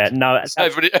an eyelid. Yeah, no.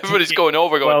 Everybody's going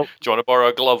over, going, do you want to borrow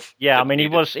a glove? Yeah, I mean, he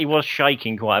was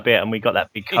shaking quite a bit, and we got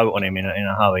that big coat on him in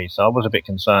a hurry, so I was a bit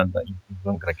concerned that he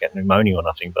wasn't going to get pneumonia or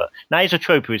nothing. But no, he's a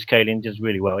trooper. He's Keelan, does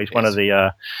really well. He's one of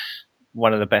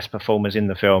the best performers in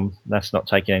the film. That's not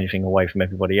taking anything away from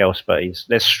everybody else, but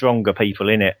there's stronger people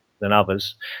in it than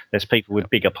others. There's people with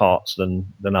bigger parts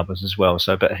than others as well.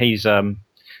 So, but he's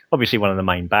obviously one of the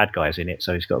main bad guys in it,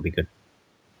 so he's got to be good.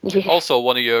 Also,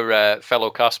 one of your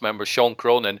fellow cast members, Sean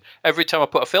Cronin. Every time I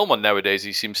put a film on nowadays,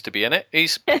 he seems to be in it.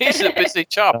 He's a busy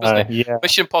chap, isn't he? Yeah.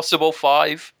 Mission Impossible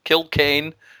 5, Kill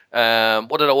Kane.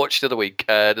 What did I watch the other week?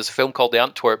 There's a film called The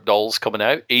Antwerp Dolls coming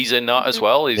out. He's in that as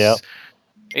well.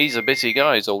 He's a busy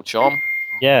guy, his old chum.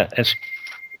 Yeah.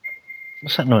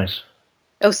 What's that noise?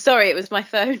 Oh, sorry, it was my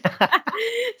phone.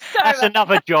 That's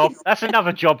another job. That's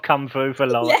another job come through for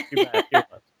Laura. Yeah.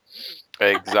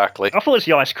 Exactly. I thought it was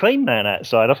the ice cream man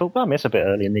outside. I thought, well, it's a bit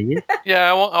early in the year.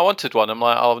 Yeah, I wanted one. I'm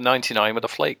like, I'll have 99 with a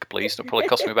flake, please. It'll probably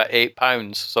cost me about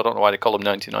 £8, so I don't know why they call them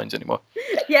 99s anymore.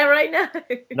 Yeah, right now.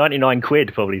 99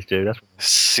 quid probably, do.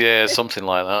 Yeah, something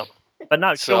like that. But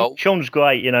no, Sean's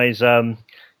great. He's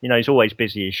always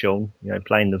busy as Sean,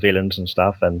 playing the villains and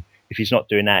stuff, and if he's not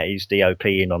doing that, he's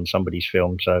DOPing on somebody's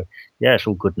film. So, yeah, it's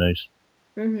all good news.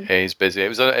 Mm-hmm. Yeah, he's busy.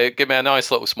 It gave me a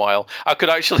nice little smile. I could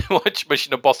actually watch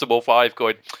Mission Impossible 5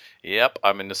 going, Yep,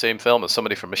 I'm in the same film as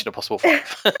somebody from Mission Impossible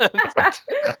 5.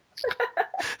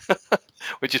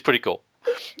 Which is pretty cool.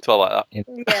 So I like that.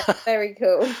 Yeah, very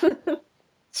cool.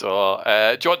 So,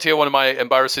 do you want to hear one of my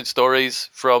embarrassing stories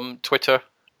from Twitter?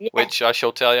 Yeah. Which I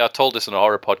shall tell you. I told this in a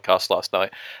horror podcast last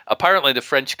night. Apparently, The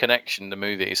French Connection, the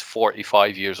movie, is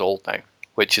 45 years old now.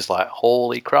 Which is like,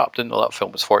 holy crap, didn't know that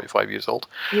film was 45 years old.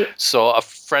 Yeah. So a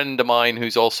friend of mine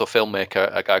who's also a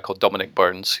filmmaker, a guy called Dominic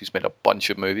Burns, who's made a bunch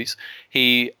of movies,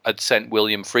 he had sent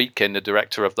William Friedkin, the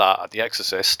director of that, The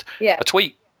Exorcist, a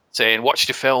tweet saying, watch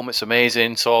the film, it's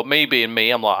amazing. So me being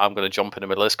me, I'm like, I'm going to jump in the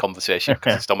middle of this conversation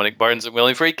because it's Dominic Burns and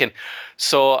William Friedkin.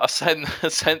 So I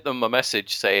sent them a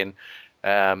message saying,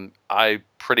 I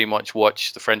pretty much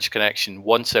watch The French Connection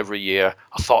once every year.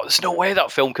 I thought, there's no way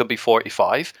that film can be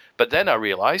 45. But then I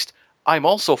realised I'm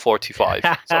also 45.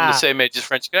 So I'm the same age as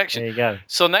French Connection. There you go.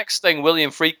 So next thing,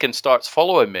 William Friedkin starts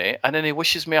following me, and then he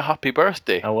wishes me a happy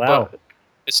birthday. Oh, wow. But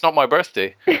it's not my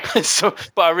birthday.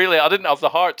 But I didn't have the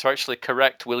heart to actually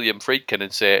correct William Friedkin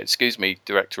and say, excuse me,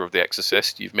 director of The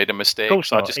Exorcist, you've made a mistake. Of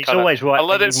course not. He's always right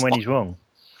even when he's wrong.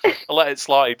 I let it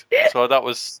slide. So that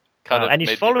was... and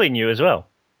he's following you as well.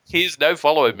 He's now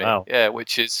following me, wow. Yeah,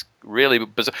 which is really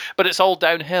bizarre. But it's all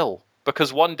downhill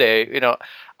because one day,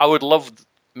 I would love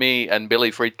me and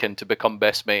Billy Friedkin to become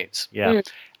best mates. Yeah,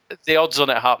 the odds on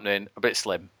it happening are a bit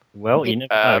slim. Well, you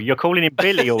never know. You're calling him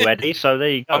Billy already, so there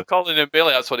you go. I'm calling him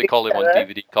Billy. That's what they call him on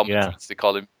DVD commentaries. Yeah. They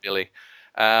call him Billy.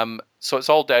 So it's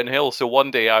all downhill. So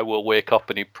one day I will wake up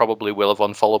and he probably will have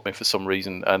unfollowed me for some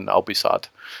reason, and I'll be sad.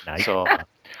 Nice. So.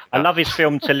 I love his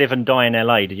film To Live and Die in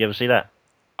LA. Did you ever see that?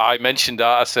 I mentioned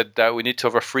that. I said that we need to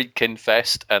have a Friedkin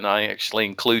fest, and I actually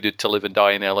included To Live and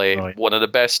Die in LA. Right. One of the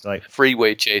best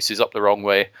freeway chases up the wrong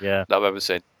way that I've ever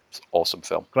seen. It's an awesome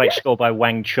film. Great score by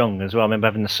Wang Chung as well. I remember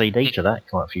having the CD to that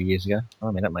quite a few years ago. I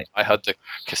mean, that makes. I had the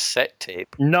cassette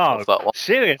tape. No, of that one.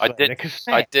 Seriously, I did. The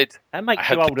cassette? I did. That makes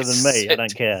you older than me. I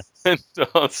don't care.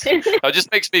 It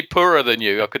just makes me poorer than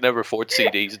you. I could never afford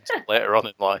CDs until later on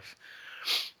in life.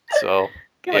 So.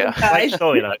 Yeah. Great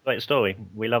story, though. Great story.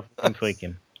 We love William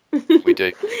Friedkin. We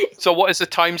do. So what is the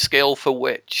time scale for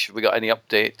Witch? Have we got any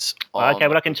updates on... Okay,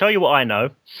 well, I can tell you what I know.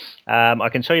 I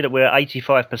can tell you that we're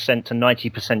 85% to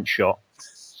 90% shot.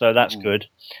 So that's good.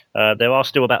 There are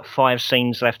still about 5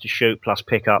 scenes left to shoot, plus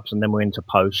pickups, and then we're into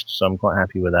post, so I'm quite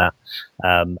happy with that.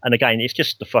 And again, it's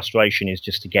just the frustration is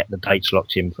just to get the dates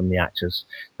locked in from the actors.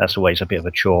 That's always a bit of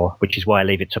a chore, which is why I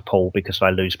leave it to Paul, because I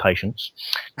lose patience.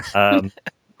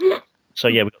 So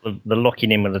yeah, we've got the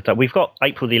locking in with the date. We've got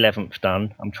April the 11th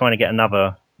done. I'm trying to get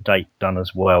another date done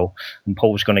as well, and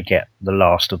Paul's going to get the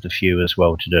last of the few as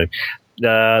well to do.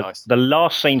 Nice. The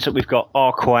last scenes that we've got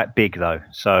are quite big though.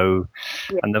 So,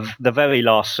 and the very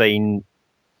last scene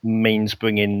means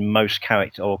bringing most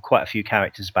character or quite a few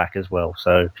characters back as well.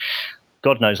 So,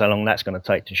 God knows how long that's going to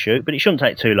take to shoot, but it shouldn't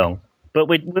take too long. But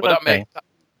we're okay.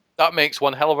 That makes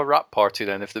one hell of a rap party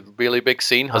then. If the really big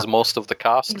scene has most of the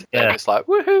cast, then it's like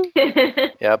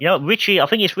woohoo. Yeah, Richie. I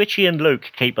think it's Richie and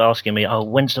Luke keep asking me, "Oh,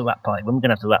 when's the rap party? When are we going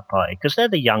to have the rap party?" Because they're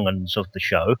the young uns of the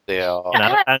show. They are.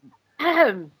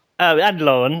 And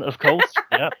Lauren, of course.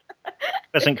 Yeah,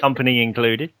 present company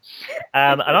included.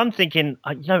 And I'm thinking,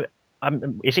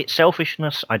 is it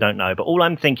selfishness? I don't know. But all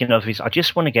I'm thinking of is I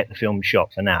just want to get the film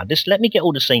shot for now. Just let me get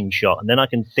all the scenes shot, and then I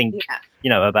can think,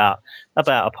 about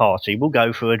a party. We'll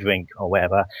go for a drink or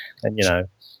whatever, and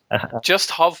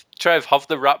just have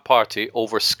the rap party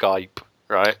over Skype,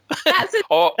 right?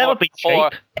 That would be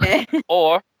cheap.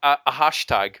 Or a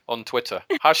hashtag on Twitter.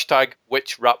 Hashtag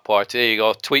Witch Rap Party. There you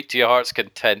go. Tweet to your heart's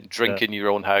content. Drink in your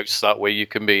own house. That way you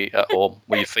can be at home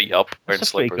with your feet up wearing That's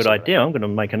slippers. That's a pretty good idea. I'm going to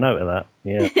make a note of that.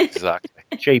 Yeah, exactly.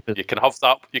 Cheap. You can have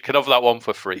that. You can have that one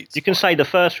for free. You can say the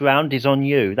first round is on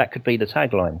you. That could be the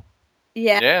tagline.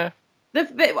 Yeah.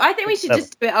 I think we should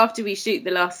just do it after we shoot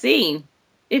the last scene.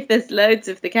 If there's loads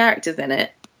of the characters in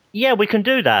it. Yeah, we can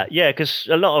do that. Yeah, because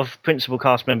a lot of principal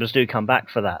cast members do come back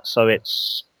for that. So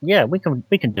we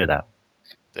can do that.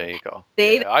 There you go.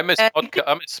 Yeah, I miss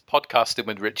podcasting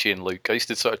with Richie and Luke. I used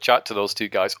to sort of chat to those two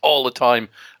guys all the time,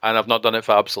 and I've not done it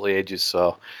for absolutely ages.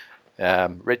 So,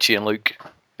 Richie and Luke,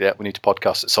 we need to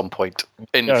podcast at some point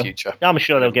in the future. I'm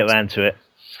sure they'll get around to it.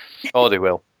 Oh, they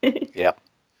will. Yeah.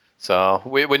 So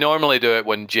we normally do it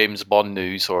when James Bond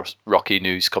news or Rocky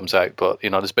news comes out, but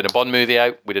there's been a Bond movie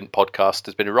out, we didn't podcast.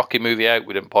 There's been a Rocky movie out,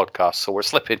 we didn't podcast, so we're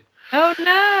slipping. Oh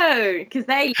no, because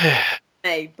they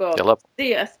Bob,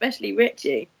 especially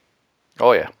Richie.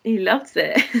 Oh yeah, he loves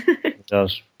it. He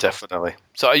does definitely.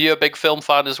 So are you a big film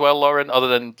fan as well, Lauren? Other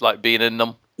than like being in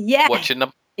them, watching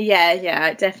them?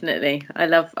 Yeah, definitely. I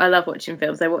love watching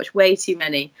films. I watch way too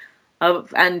many,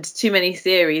 and too many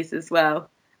series as well.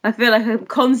 I feel like I'm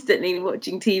constantly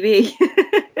watching TV.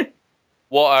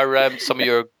 What are some of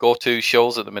your go-to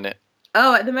shows at the minute?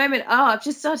 Oh, at the moment, I've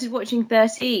just started watching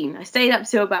 13. I stayed up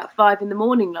till about 5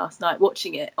 a.m. last night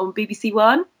watching it on BBC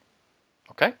One.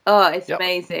 Okay. Oh, it's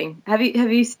amazing. Have you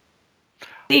seen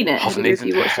it? I haven't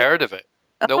even heard of it.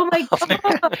 Oh my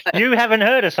God. You haven't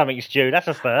heard of something, Stu. That's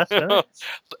a first. Isn't it?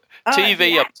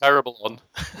 TV, I'm terrible on.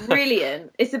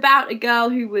 Brilliant. It's about a girl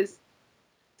who was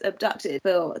abducted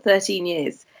for 13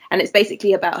 years. And it's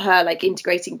basically about her like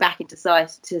integrating back into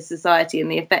society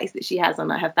and the effects that she has on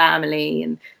like her family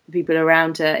and the people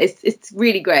around her. It's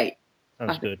really great.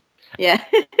 Sounds good. Yeah.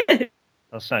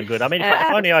 That sounds good. I mean,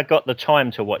 if only I got the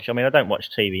time to watch. I mean, I don't watch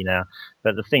TV now,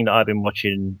 but the thing that I've been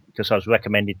watching, because I was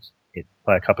recommended it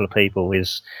by a couple of people,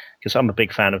 is because I'm a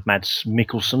big fan of Mads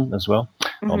Mikkelsen as well.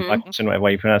 Or Mikkelsen, whatever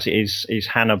way you pronounce it, is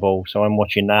Hannibal. So I'm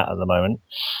watching that at the moment.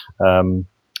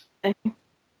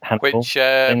 Hannibal.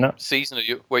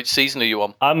 Which season are you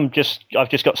on? I've just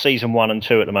got season 1 and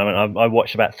 2 at the moment. I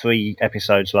watched about 3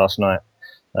 episodes last night.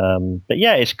 But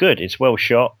yeah, it's good. It's well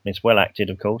shot. It's well acted,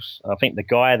 of course. I think the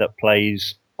guy that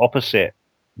plays opposite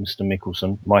Mr.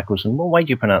 Mikkelsen, what way do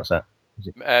you pronounce that?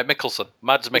 Mikkelsen.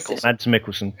 Mads Mikkelsen. Mads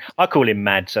Mikkelsen. I call him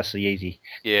Mads. That's the easy.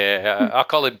 Yeah, I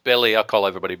call him Billy. I call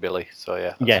everybody Billy. So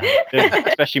yeah. Yeah,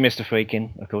 especially Mr.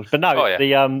 Freakin, of course. But no,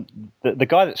 the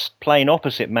guy that's playing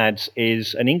opposite Mads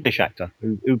is an English actor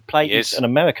who plays an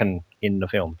American in the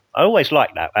film. I always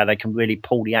like that, how they can really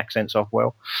pull the accents off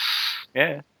well.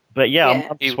 Yeah. But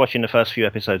I'm just watching the first few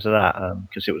episodes of that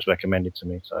because it was recommended to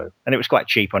me. And it was quite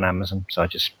cheap on Amazon, so I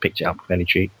just picked it up fairly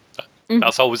cheap.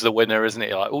 That's always the winner, isn't it?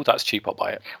 You're like, oh, that's cheap, I'll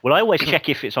buy it. Well, I always check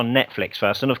if it's on Netflix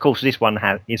first, and of course this one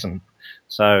isn't.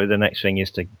 So the next thing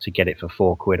is to get it for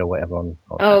 £4 or whatever.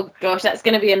 Oh gosh, that's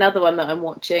going to be another one that I'm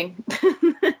watching.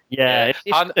 Yeah,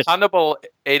 Hannibal.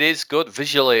 It is good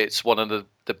visually. It's one of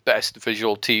the best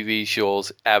visual TV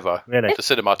shows ever. Really, the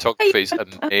cinematography is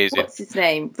amazing. What's his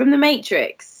name from The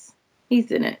Matrix?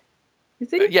 He's in it.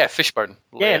 Is he? Yeah, Fishburne.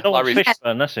 Yeah, Larry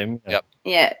Fishburne. That's him. Yeah.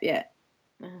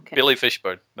 Okay. Billy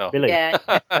Fishburne. No. Billy. Yeah.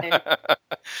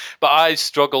 But I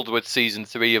struggled with season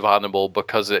 3 of Hannibal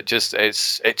because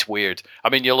it's weird. I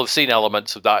mean, you'll have seen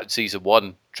elements of that in season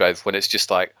 1, Trev, when it's just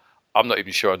like, I'm not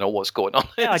even sure I know what's going on.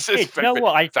 Yeah, I did. You know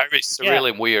what? Very surreal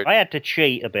and weird. I had to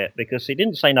cheat a bit because he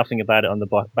didn't say nothing about it on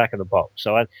the back of the box.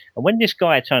 And when this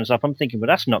guy turns up, I'm thinking, well,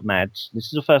 that's not Mads. This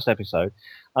is the first episode.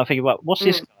 I'm thinking, well, what's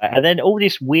this guy? And then all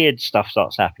this weird stuff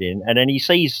starts happening, and then he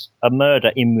sees a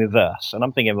murder in reverse. And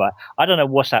I'm thinking, like, I don't know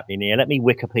what's happening here. Let me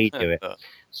Wikipedia it.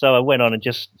 So I went on and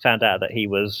just found out that he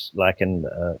was like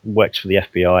works for the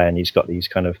FBI, and he's got these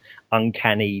kind of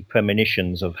uncanny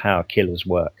premonitions of how killers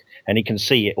work. And he can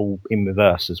see it all in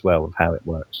reverse as well of how it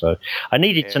works. So I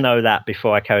needed to know that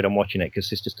before I carried on watching it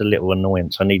because it's just a little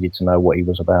annoyance. I needed to know what he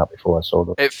was about before I saw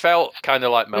it. It felt kind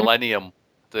of like Millennium,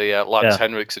 the Lance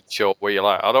Henriksen show, where you're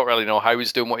like, I don't really know how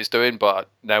he's doing what he's doing, but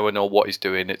now I know what he's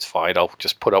doing. It's fine. I'll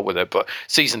just put up with it. But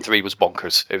season 3 was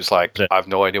bonkers. It was like, I have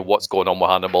no idea what's going on with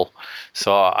Hannibal.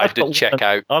 So I did check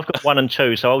out. I've got 1 and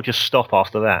 2, so I'll just stop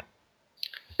after that.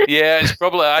 Yeah, it's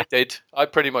probably I did. I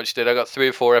pretty much did. I got 3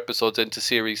 or 4 episodes into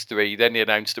series 3. Then they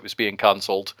announced it was being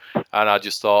cancelled, and I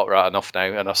just thought, right, enough now.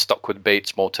 And I stuck with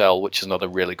Bates Motel, which is another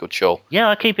really good show. Yeah,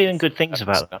 I keep hearing good things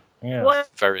about that. Yeah,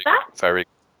 very.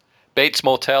 Bates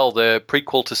Motel, the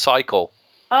prequel to Psycho.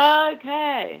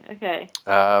 Okay.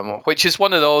 Which is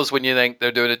one of those when you think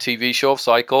they're doing a TV show of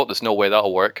Psycho, there's no way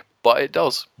that'll work, but it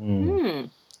does.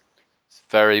 It's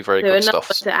very, very good stuff.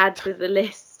 To add to the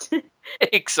list.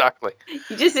 Exactly.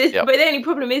 But the only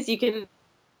problem is you can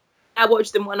now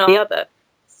watch them one or the other.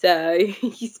 So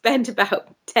you spend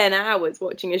about 10 hours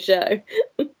watching a show.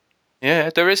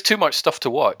 Yeah, there is too much stuff to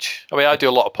watch. I mean, I do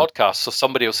a lot of podcasts, so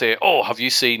somebody will say, oh, have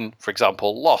you seen, for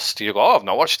example, Lost? You go, oh, I've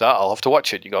not watched that. I'll have to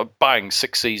watch it. You go, bang,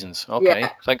 6 seasons. Okay,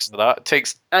 thanks for that. It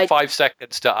takes 5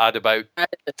 seconds to add about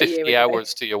 50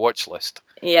 hours to your watch list.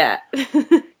 Yeah.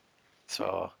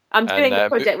 So I'm doing a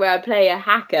project where I play a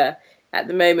hacker at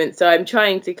the moment, so I'm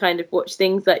trying to kind of watch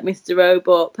things like Mr.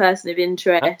 Robot, Person of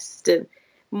Interest, and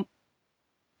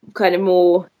kind of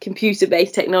more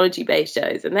computer-based, technology-based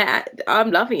shows, and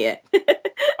I'm loving it.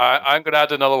 I'm going to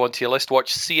add another one to your list.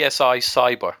 Watch CSI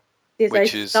Cyber,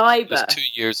 which is there's 2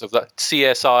 years of that.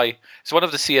 CSI, it's one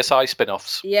of the CSI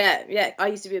spin-offs. Yeah. I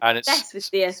used to be obsessed with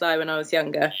CSI when I was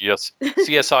younger. Yes,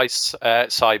 CSI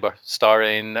Cyber,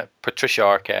 starring Patricia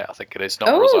Arquette, I think it is,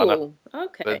 not Rosanna.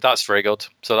 Okay. But that's very good.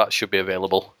 So that should be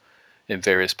available in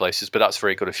various places. But that's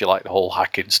very good if you like the whole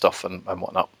hacking stuff and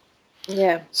whatnot.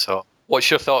 Yeah. So, what's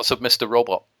your thoughts of Mr.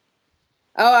 Robot?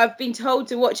 Oh, I've been told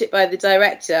to watch it by the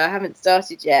director. I haven't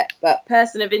started yet. But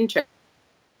Person of Interest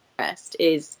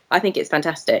is, I think it's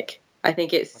fantastic. I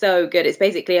think it's so good. It's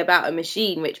basically about a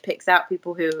machine which picks out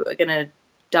people who are going to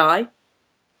die.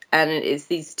 And it's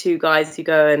these two guys who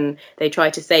go and they try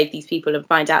to save these people and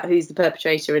find out who's the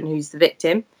perpetrator and who's the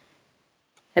victim.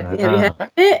 Have you heard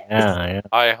of it? Yeah.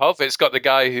 I have. It's got the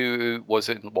guy who was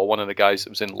one of the guys that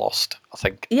was in Lost, I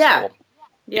think. Yeah. So,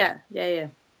 Yeah.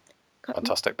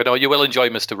 Fantastic. But no, you will enjoy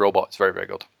Mr. Robot. It's very, very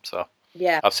good. So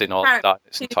yeah, I've seen all that in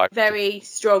its entirety. Very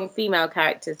strong female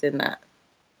characters in that.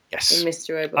 Yes. In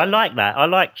Mr. Robot. I like that. I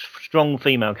like strong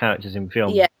female characters in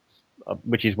film. Yeah.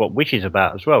 Which is what Witch is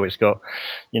about as well. It's got,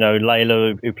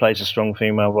 Layla who plays a strong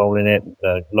female role in it.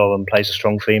 Lauren plays a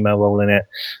strong female role in it.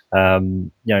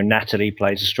 Natalie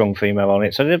plays a strong female role in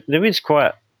it. So there is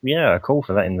quite, a call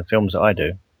for that in the films that I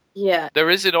do. Yeah. There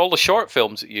is in all the short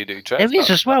films that you do, Trev. There is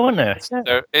as well, isn't there?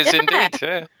 There is indeed,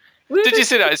 yeah. Did you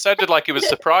see that? It sounded like he was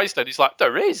surprised, and he's like,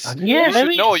 "There is." Yeah, you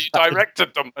should know. You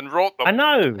directed them and wrote them. I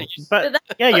know, but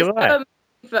you're right.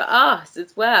 For us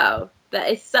as well, that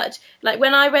is such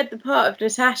when I read the part of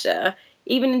Natasha,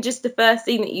 even in just the first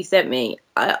scene that you sent me,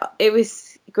 it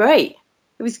was great.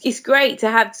 It's great to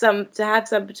have somebody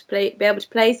to be able to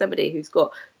play somebody who's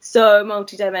got so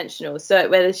multidimensional. So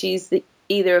whether she's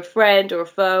either a friend or a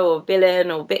foe or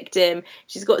villain or victim,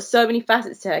 she's got so many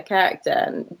facets to her character,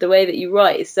 and the way that you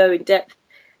write is so in depth.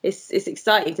 It's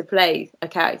exciting to play a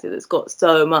character that's got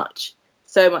so much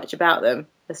about them,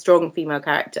 a strong female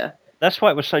character. That's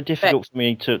why it was so difficult for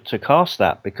me to cast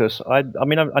that, because I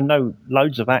know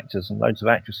loads of actors and loads of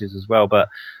actresses as well, but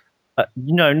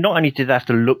not only did they have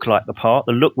to look like the part,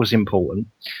 the look was important,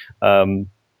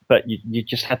 but you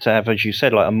just had to have, as you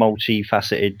said, like a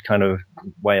multifaceted kind of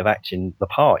way of acting the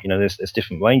part. There's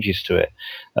different ranges to it,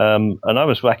 and I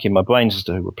was racking my brains as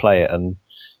to who would play it, and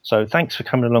so thanks for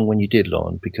coming along when you did,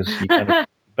 Lauren, because you kind of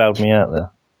bailed me out there.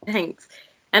 Thanks.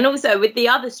 And also with the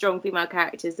other strong female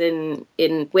characters in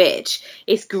Witch,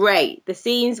 it's great. The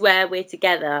scenes where we're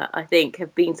together, I think,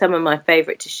 have been some of my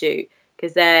favourite to shoot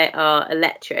because they are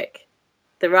electric.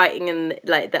 The writing and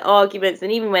the arguments,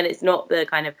 and even when it's not the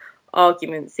kind of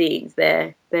argument scenes,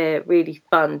 they're really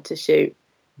fun to shoot.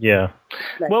 Yeah.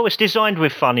 Well, it's designed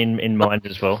with fun in mind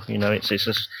as well.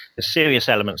 There's serious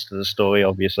elements to the story,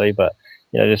 obviously, but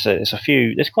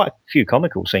there's quite a few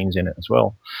comical scenes in it as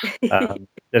well.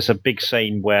 There's a big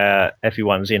scene where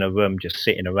everyone's in a room just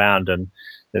sitting around, and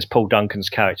there's Paul Duncan's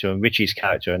character and Richie's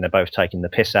character, and they're both taking the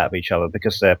piss out of each other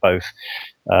because they're both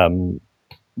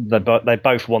they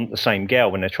both want the same girl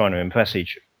when they're trying to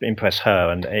impress her,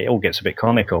 and it all gets a bit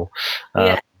comical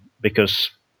because.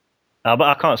 But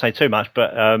I can't say too much.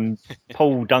 But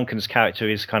Paul Duncan's character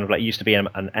is kind of he used to be an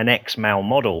ex-male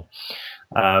model.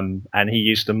 And he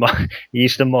used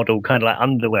to model kind of like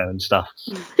underwear and stuff.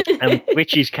 And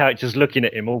Richie's character's looking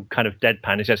at him all kind of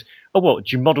deadpan. He says, "Oh, what?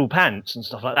 Do you model pants and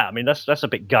stuff like that?" I mean, that's a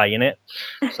bit gay, isn't it?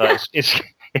 So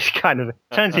it's kind of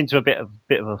turns into a bit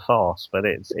of a farce, but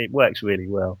it works really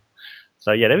well.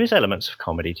 So yeah, there is elements of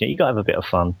comedy to it. You got to have a bit of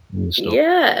fun in the story.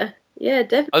 Yeah,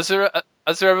 definitely.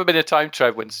 Has there ever been a time,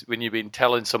 Trev, when you've been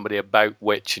telling somebody about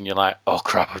Witch and you're like, "Oh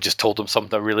crap, I've just told them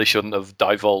something I really shouldn't have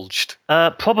divulged"?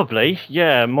 Probably,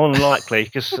 yeah, more than likely,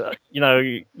 because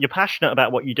you're passionate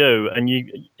about what you do, and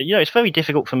it's very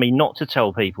difficult for me not to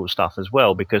tell people stuff as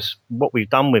well, because what we've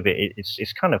done with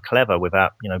it's kind of clever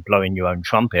without blowing your own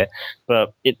trumpet,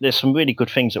 but there's some really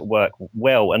good things that work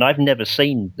well, and I've never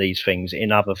seen these things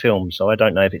in other films, so I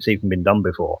don't know if it's even been done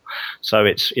before. So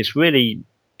it's really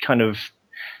kind of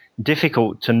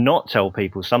difficult to not tell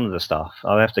people some of the stuff.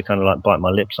 I have to kind of bite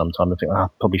my lip sometimes and think, I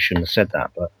probably shouldn't have said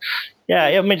that. But yeah,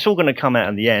 I mean, it's all going to come out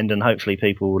in the end, and hopefully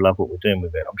people will love what we're doing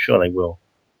with it. I'm sure they will.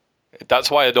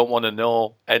 That's why I don't want to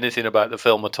know anything about the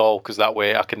film at all, because that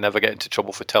way I can never get into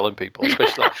trouble for telling people,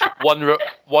 especially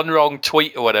one wrong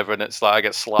tweet or whatever, and it's like I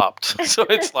get slapped. So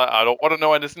it's like, I don't want to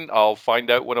know anything. I'll find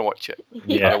out when I watch it.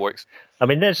 Yeah, that works. I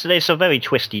mean, there's a very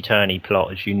twisty-turny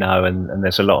plot, as you know, and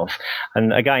there's a lot of,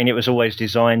 and again, it was always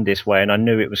designed this way, and I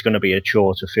knew it was going to be a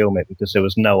chore to film it because there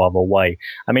was no other way.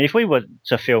 I mean, if we were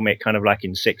to film it kind of like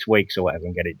in 6 weeks or whatever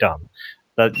and get it done,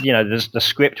 the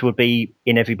script would be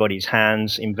in everybody's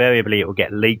hands. Invariably, it will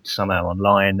get leaked somehow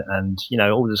online, and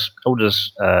all this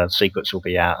secrets will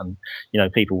be out, and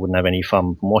people wouldn't have any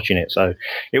fun from watching it. So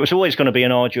it was always going to be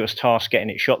an arduous task getting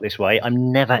it shot this way.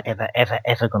 I'm never, ever, ever,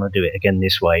 ever going to do it again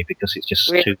this way because it's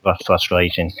just too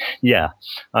frustrating. Yeah,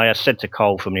 I said to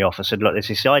Cole from the office, I said, "Look, this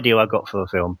is the idea I got for a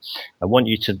film. I want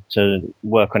you to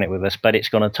work on it with us, but it's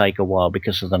going to take a while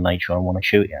because of the nature I want to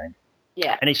shoot it in."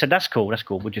 Yeah. And he said, that's cool.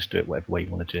 We'll just do it whatever way you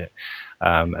want to do it.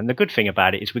 And the good thing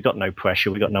about it is we've got no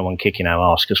pressure. We've got no one kicking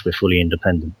our ass because we're fully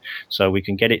independent. So we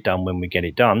can get it done when we get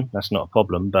it done. That's not a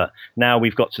problem. But now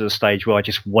we've got to the stage where I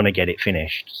just want to get it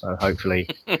finished. So hopefully,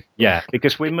 yeah,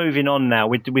 because we're moving on now.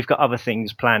 We've got other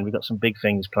things planned. We've got some big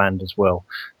things planned as well.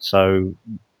 So,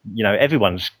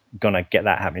 everyone's going to get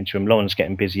that happening to them. Lauren's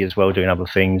getting busy as well doing other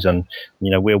things. And,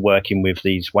 we're working with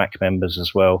these WAC members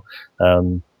as well.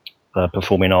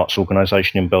 Performing arts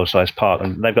organisation in Belsize Park,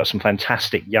 and they've got some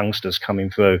fantastic youngsters coming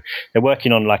through. They're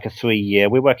working on like a 3-year.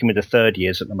 We're working with the third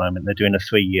years at the moment. They're doing a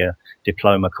 3-year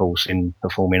diploma course in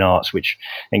performing arts, which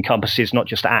encompasses not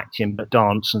just acting but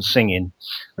dance and singing.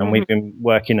 And we've been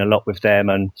working a lot with them.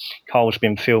 And Carl's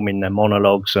been filming their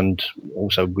monologues, and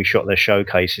also we shot their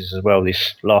showcases as well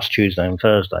this last Tuesday and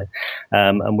Thursday.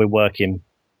 And we're working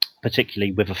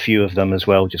particularly with a few of them as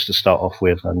well, just to start off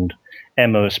with, and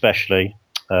Emma especially.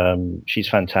 She's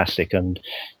fantastic, and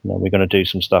we're going to do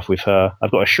some stuff with her.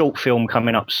 I've got a short film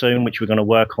coming up soon, which we're going to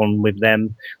work on with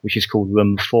them, which is called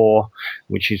Room 4,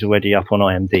 which is already up on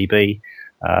IMDb.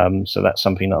 So that's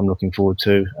something that I'm looking forward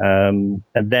to. And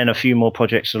then a few more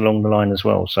projects along the line as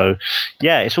well. So,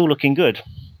 yeah, it's all looking good.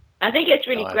 I think it's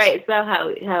really great as well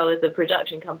how as a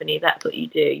production company, that's what you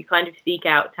do. You kind of seek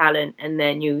out talent, and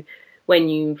then when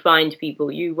you find people,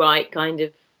 you kind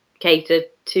of cater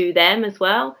to them as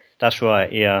well. That's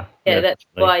right, yeah. Yeah, that's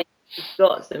why you've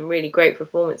got some really great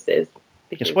performances.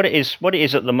 Because what it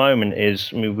is at the moment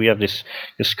is, we have this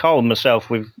Carl and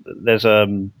myself,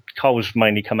 Carl's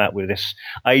mainly come out with this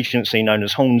agency known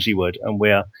as Hornseywood, and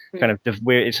we're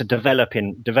it's a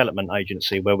development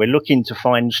agency where we're looking to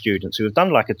find students who have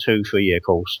done like a 2-3 year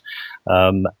course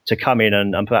to come in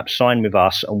and perhaps sign with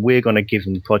us, and we're going to give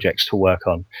them projects to work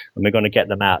on, and we're going to get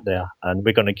them out there, and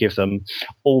we're going to give them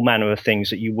all manner of things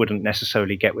that you wouldn't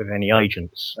necessarily get with any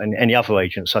agents and any other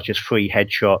agents, such as free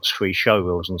headshots, free show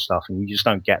reels and stuff, and you just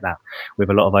don't get that with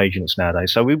a lot of agents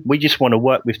nowadays. So we just want to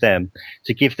work with them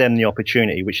to give them the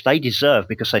opportunity which they deserve,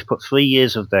 because they've put 3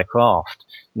 years of their craft,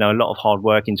 a lot of hard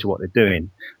work into what they're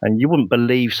doing, and you wouldn't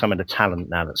believe some of the talent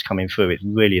now that's coming through. It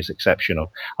really is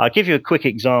exceptional. I'll give you a quick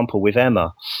example with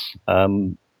Emma.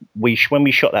 When we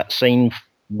shot that scene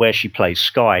where she plays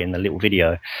Sky in the little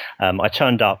video, I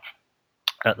turned up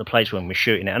at the place when we were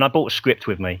shooting it, and I brought a script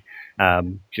with me.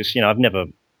 Just I've never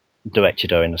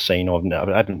directed her in a scene, or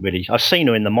I've seen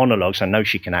her in the monologues. I know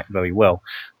she can act very well,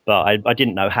 but I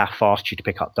didn't know how fast she'd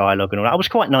pick up dialogue and all that. I was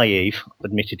quite naive,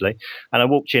 admittedly, and I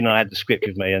walked in and I had the script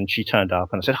with me, and she turned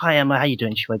up and I said, "Hi Emma, how you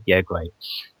doing?" She went, "Yeah, great."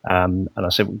 And I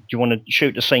said, "Do you want to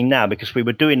shoot the scene now?" Because we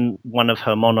were doing one of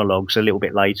her monologues a little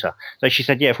bit later. So she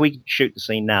said, "Yeah, if we shoot the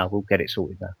scene now, we'll get it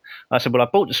sorted now." I said, "Well, I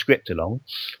brought the script along,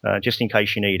 just in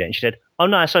case you need it." And she said, "Oh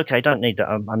no, it's okay, don't need that.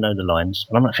 I know the lines."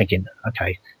 And I'm not thinking,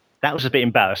 okay. That was a bit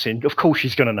embarrassing. Of course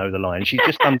she's going to know the line. She's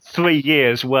just done 3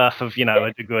 years worth of,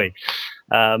 a degree.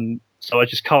 So I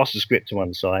just cast the script to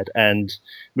one side, and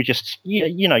we just,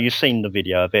 you've seen the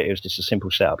video of it. It was just a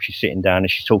simple setup. She's sitting down and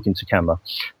she's talking to camera.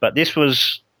 But this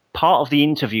was part of the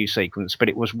interview sequence, but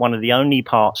it was one of the only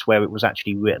parts where it was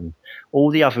actually written.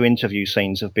 All the other interview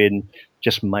scenes have been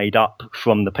just made up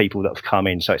from the people that have come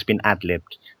in. So it's been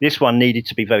ad-libbed. This one needed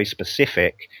to be very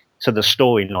specific to the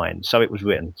storyline, so it was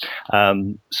written.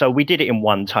 So we did it in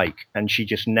one take, and she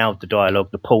just nailed the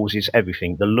dialogue, the pauses,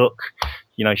 everything, the look.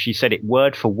 She said it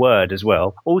word for word as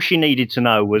well. All she needed to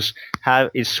know was,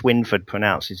 how is Swinford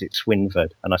pronounced? Is it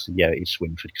Swinford? And I said, yeah, it is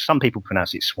Swinford. Some people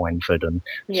pronounce it Swineford. And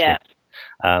yeah.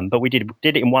 But we did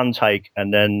it in one take,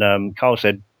 and then Carl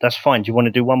said, "That's fine. Do you want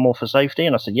to do one more for safety?"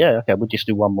 And I said, "Yeah, okay, we'll just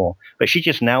do one more." But she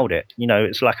just nailed it.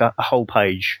 It's like a whole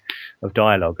page of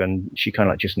dialogue, and she kind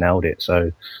of just nailed it.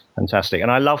 So fantastic.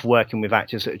 And I love working with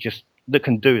actors that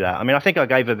can do that. I mean, I think I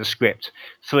gave her the script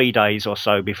 3 days or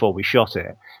so before we shot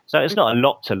it. So it's not a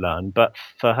lot to learn, but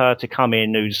for her to come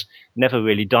in who's never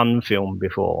really done film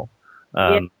before,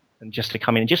 and just to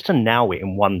come in and just to nail it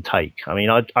in one take. I mean,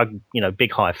 I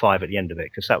big high five at the end of it,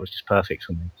 because that was just perfect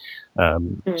for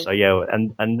me. So yeah,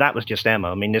 and that was just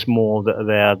Emma. I mean, there's more that are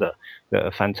there that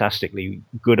are fantastically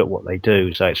good at what they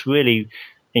do. So it's really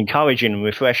encouraging and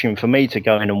refreshing for me to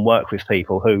go in and work with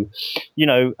people who,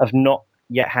 have not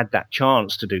yet had that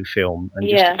chance to do film, and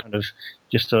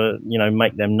just to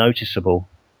make them noticeable.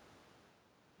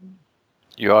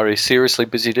 You are a seriously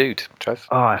busy dude, Trev.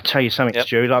 Oh, I'll tell you something,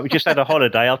 Stu. Like, we just had a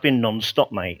holiday. I've been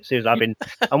non-stop, mate. Seriously,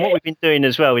 and what we've been doing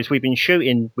as well is we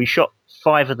shot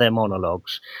 5 of their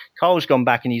monologues. Carl's gone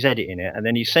back and he's editing it, and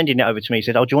then he's sending it over to me. He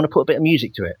said, "Oh, do you want to put a bit of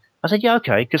music to it?" I said, "Yeah,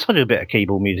 okay," because I do a bit of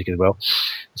keyboard music as well.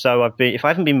 So if I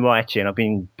haven't been writing, I've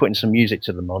been putting some music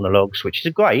to the monologues, which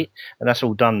is great, and that's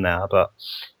all done now. But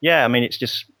yeah, I mean, it's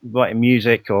just writing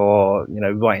music or, you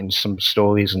know, writing some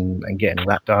stories and getting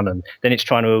that done, and then it's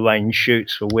trying to arrange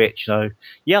shoots for which. So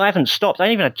yeah, I haven't stopped. I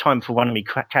ain't even had time for one of me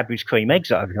Cadbury's cream eggs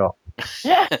that I've got.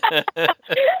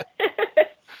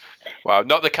 Wow,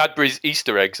 not the Cadbury's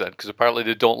Easter eggs then, because apparently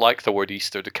they don't like the word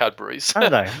Easter, the Cadbury's.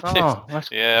 Are they? Oh,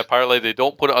 yeah, apparently they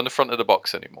don't put it on the front of the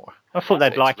box anymore. I thought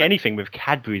they'd like anything with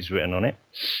Cadbury's written on it.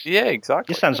 Yeah,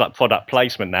 exactly. It sounds like product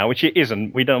placement now, which it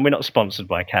isn't. We're not sponsored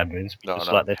by Cadbury's. No.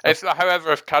 Like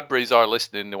However, if Cadbury's are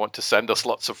listening, they want to send us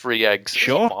lots of free eggs.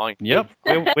 Sure. Fine. Yep,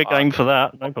 we're game for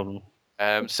that. No problem.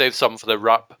 Save some for the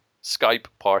rap Skype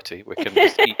party. We can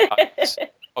just eat eggs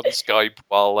on Skype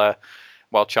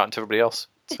while chatting to everybody else.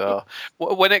 So,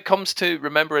 when it comes to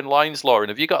remembering lines, Lauren,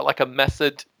 have you got like a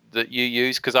method that you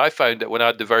use? Because I found that when I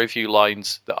had the very few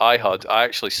lines that I had, I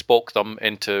actually spoke them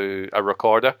into a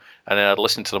recorder and then I'd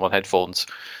listen to them on headphones.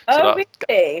 Really?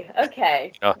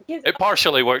 Okay. It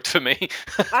partially worked for me,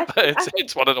 but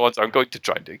it's one of the ones I'm going to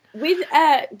try and do. With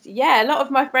a lot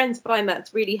of my friends find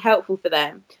that's really helpful for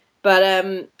them, but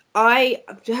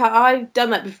I've done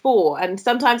that before, and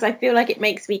sometimes I feel like it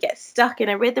makes me get stuck in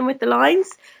a rhythm with the lines.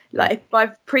 Like if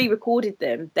I've pre-recorded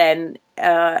them, then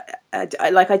I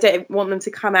don't want them to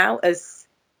come out as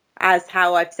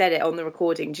how I've said it on the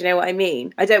recording. Do you know what I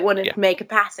mean? I don't want to make a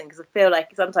pattern, because I feel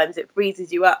like sometimes it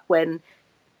freezes you up when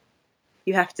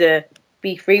you have to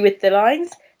be free with the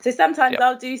lines. So sometimes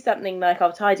I'll do something like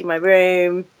I'll tidy my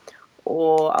room,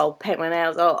 or I'll paint my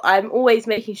nails. I'm always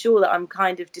making sure that I'm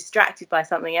kind of distracted by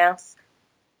something else.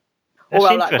 That's or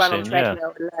I'll like run on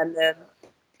treadmill and learn them.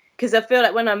 Because I feel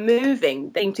like when I'm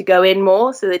moving, they seem to go in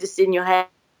more, so they're just in your head,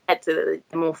 so that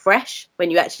they're more fresh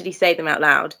when you actually say them out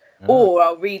loud. Or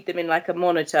I'll read them in like a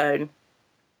monotone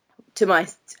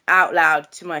out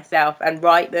loud to myself and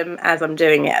write them as I'm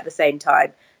doing it at the same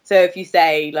time. So if you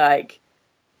say like,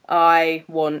 "I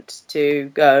want to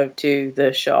go to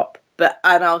the shop,"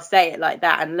 and I'll say it like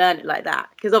that and learn it like that,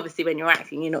 because obviously when you're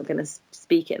acting, you're not going to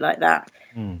speak it like that.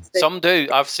 So, some do.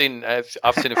 I've seen a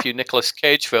few Nicolas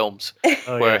Cage films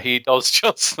where he does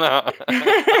just that.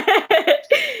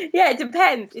 Yeah, it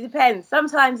depends.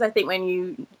 Sometimes I think when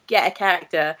you get a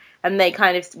character and they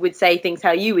kind of would say things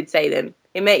how you would say them,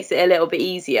 it makes it a little bit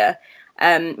easier.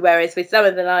 Whereas with some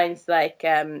of the lines, like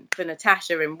for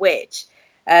Natasha in Witch,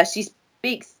 she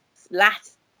speaks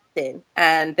Latin,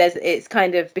 and it's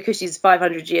kind of, because she's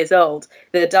 500 years old,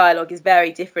 the dialogue is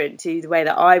very different to the way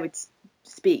that I would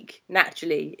speak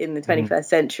naturally in the 21st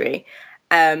century.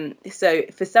 So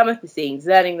for some of the scenes,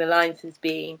 learning the lines has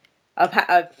been,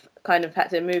 I've kind of had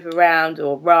to move around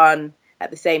or run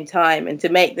at the same time and to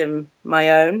make them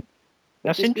my own.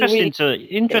 That's interesting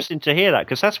to hear that,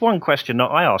 because that's one question that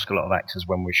I ask a lot of actors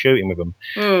when we're shooting with them,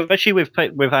 especially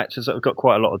with actors that have got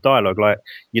quite a lot of dialogue, like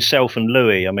yourself and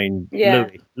Louis. I mean,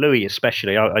 Louis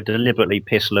especially. I deliberately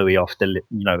piss Louis off,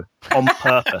 on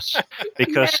purpose,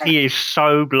 because he is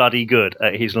so bloody good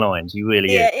at his lines. He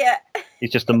really is. Yeah.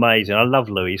 He's just amazing. I love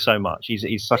Louis so much.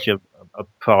 He's such a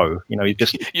pro. He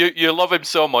just you love him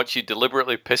so much you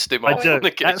deliberately pissed him off. I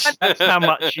do. That's how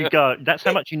much you go. That's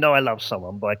how much you know I love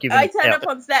someone, by giving. I turn up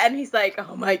on set and he's like,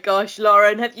 "Oh my gosh,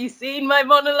 Lauren, have you seen my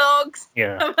monologues?"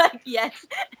 Yeah. I'm like, "Yes."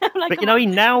 But he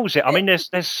nails it. I mean, there's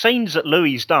scenes that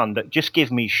Louis done that just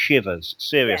give me shivers.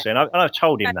 Seriously, and I've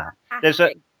told him that. There's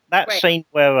that scene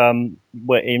where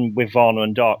we're in with Varna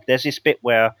and Dark. There's this bit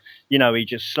where he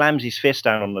just slams his fist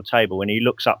down on the table and he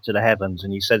looks up to the heavens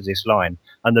and he says this line,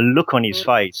 and the look on his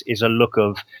face is a look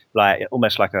of like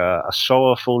almost like a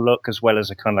sorrowful look, as well as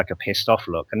a kind of like a pissed off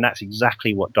look, and that's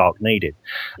exactly what Dark needed.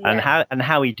 Yeah. And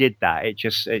how he did that, it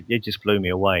just blew me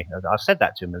away. I said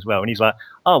that to him as well, and he's like,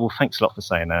 "Oh well, thanks a lot for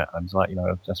saying that." I was like,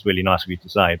 that's really nice of you to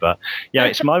say, but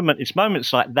it's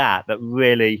moments like that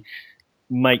really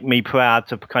make me proud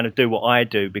to kind of do what I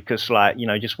do, because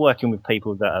just working with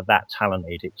people that are that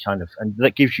talented, it kind of, and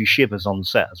that gives you shivers on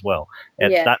set as well.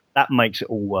 That makes it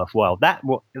all worthwhile. That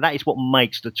is what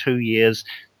makes the 2 years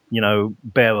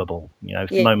bearable,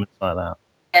 moments like that.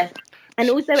 Yeah. And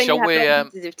also when you have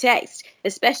pieces of text,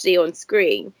 especially on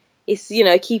screen, it's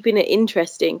keeping it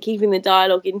interesting, keeping the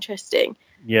dialogue interesting.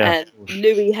 Yeah. And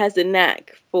Louis has a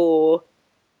knack for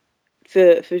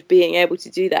being able to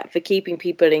do that, for keeping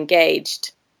people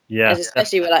engaged. Yeah, and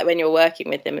especially when you're working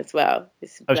with them as well.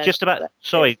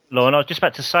 Sorry, Lauren, I was just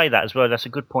about to say that as well. That's a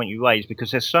good point you raised,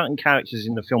 because there's certain characters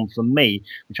in the film for me,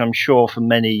 which I'm sure for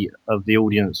many of the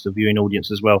audience, the viewing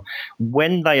audience as well,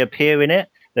 when they appear in it,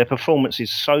 their performance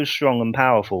is so strong and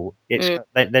powerful. It's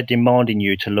they're demanding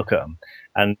you to look at them.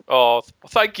 And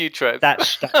thank you, Trev.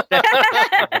 That's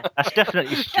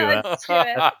definitely Stuart.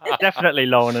 Definitely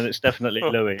Lauren, and it's definitely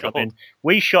Louis. I mean,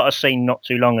 we shot a scene not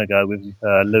too long ago with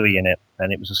Louis in it,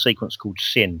 and it was a sequence called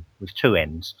Sin with 2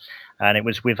 N's. And it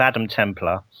was with Adam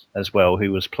Templar as well,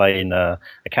 who was playing a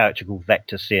character called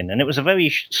Vector Sin. And it was a very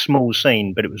small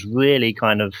scene, but it was really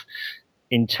kind of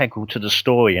integral to the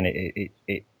story. And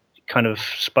it kind of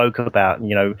spoke about,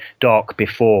 Dark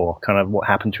before, kind of what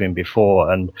happened to him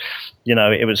before. And,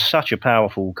 it was such a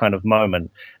powerful kind of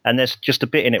moment. And there's just a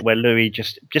bit in it where Louis,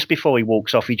 just before he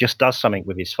walks off, he just does something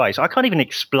with his face. I can't even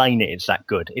explain it. It's that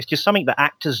good. It's just something that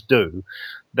actors do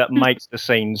that makes the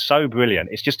scene so brilliant.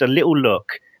 It's just a little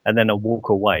look and then a walk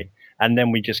away. And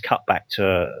then we just cut back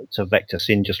to Vector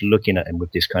Sin just looking at him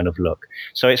with this kind of look.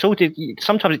 So it's all.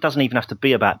 Sometimes it doesn't even have to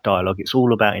be about dialogue. It's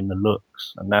all about in the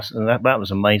looks, and that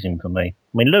was amazing for me.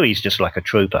 I mean, Louis is just like a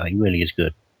trooper. He really is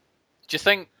good. Do you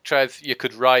think, Trev, you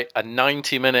could write a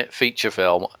 90-minute feature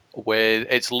film where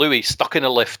it's Louis stuck in a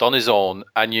lift on his own,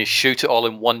 and you shoot it all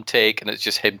in one take, and it's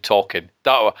just him talking?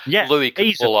 Louis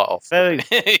could pull that off.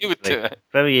 He would do it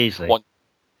very easily.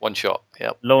 One shot.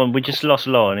 Yep. Lauren, we just lost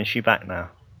Lauren. Is she back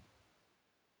now?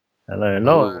 Hello,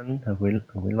 Lauren. Have we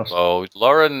lost? Oh,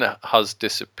 Lauren has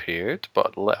disappeared,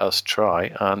 but let us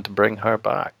try and bring her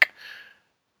back.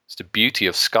 It's the beauty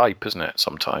of Skype, isn't it?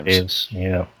 Sometimes it is.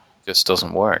 Yeah. It just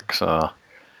doesn't work. So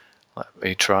let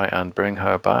me try and bring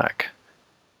her back.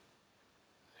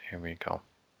 Here we go.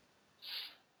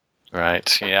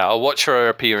 Right. Yeah, I'll watch her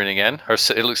appearing again.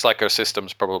 It looks like her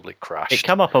system's probably crashed. It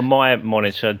came up on my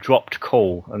monitor, dropped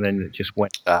call, and then it just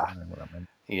went.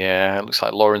 Yeah, it looks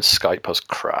like Lauren's Skype has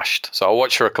crashed. So I'll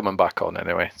watch her coming back on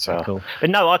anyway. So cool. But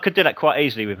no, I could do that quite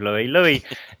easily with Louis.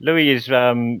 Louis is,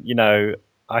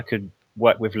 I could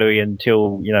work with Louis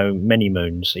until, many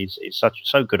moons. He's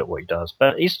so good at what he does.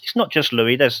 But it's not just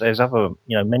Louis. There's other,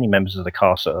 many members of the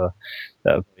cast that are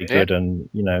very good, and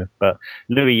but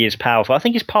Louis is powerful. I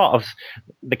think it's part of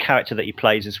the character that he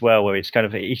plays as well, where it's kind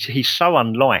of he's so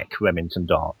unlike Remington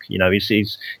Dark.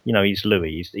 He's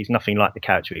Louis. He's nothing like the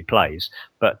character he plays.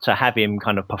 But to have him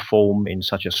kind of perform in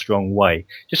such a strong way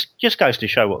just goes to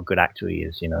show what a good actor he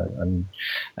is.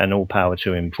 And all power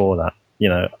to him for that.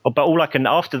 But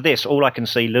after this, all I can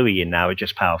see Louis in now are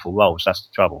just powerful roles. That's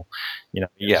the trouble.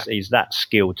 He's that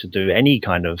skilled to do any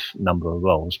kind of number of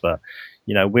roles, but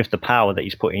with the power that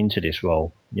he's put into this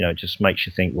role, it just makes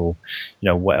you think, well,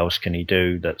 what else can he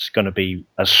do that's going to be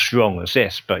as strong as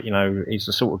this? But he's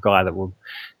the sort of guy that will,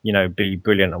 be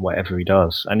brilliant at whatever he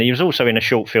does. And he was also in a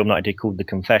short film that I did called The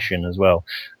Confession as well.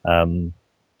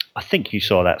 I think you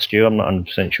saw that, Stu. I'm not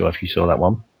 100% sure if you saw that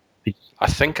one. I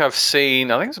think I've seen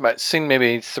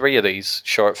maybe 3 of these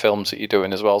short films that you're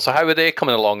doing as well. So how are they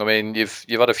coming along? I mean, you've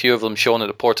had a few of them shown at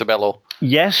the Portobello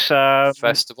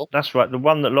Festival. That's right. The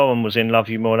one that Lauren was in, Love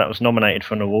You More, that was nominated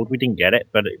for an award. We didn't get it,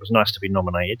 but it was nice to be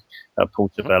nominated at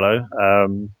Portobello.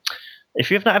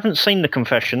 If you haven't seen The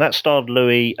Confession, that starred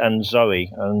Louis and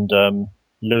Zoe, and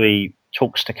Louis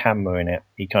talks to camera in it.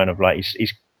 He kind of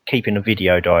he's keeping a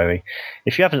video diary.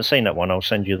 If you haven't seen that one, I'll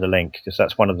send you the link, because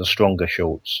that's one of the stronger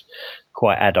shorts,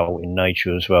 quite adult in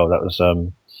nature as well. That was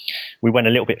we went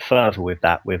a little bit further with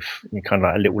that, with kind of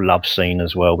like a little love scene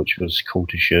as well, which was cool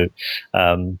to shoot.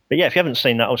 But yeah, if you haven't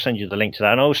seen that, I'll send you the link to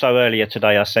that. And also earlier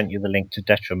today, I sent you the link to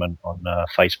Detriment on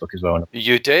Facebook as well.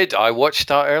 You did. I watched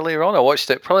that earlier on. I watched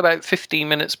it probably about 15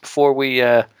 minutes before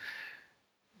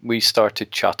we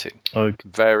started chatting. Okay.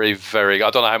 Very, very. I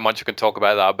don't know how much you can talk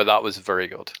about that, but that was very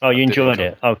good. Oh, you enjoyed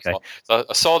it? Okay. So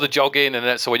I saw the jogging,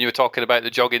 and so when you were talking about the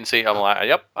jogging scene, I'm like,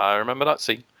 yep, I remember that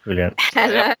scene. Brilliant.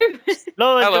 Hello.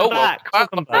 Lauren, hello.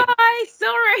 Welcome back. Hi,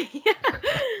 sorry.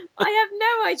 I have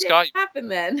no idea what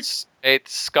happened then.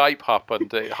 It's Skype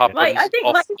happened. It happened. I think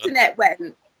my internet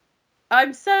went.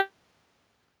 I'm so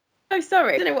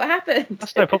sorry. I don't know what happened.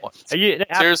 That's no problem.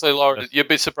 Seriously, Lauren, you'd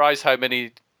be surprised how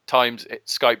many times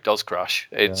Skype does crash.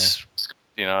 It's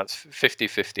it's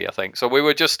 50-50, I think. So we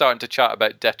were just starting to chat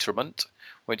about Detriment,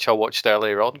 which I watched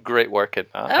earlier on. Great work in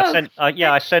that.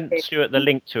 I sent Stuart the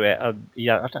link to it. I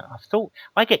thought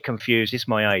I get confused. It's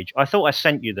my age. I thought I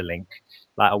sent you the link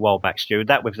a while back, Stuart.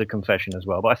 That with The Confession as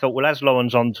well. But I thought, well, as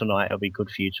Lauren's on tonight, it'll be good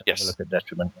for you to have a look at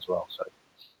Detriment as well. So.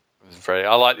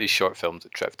 I like these short films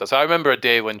that Trev does. I remember a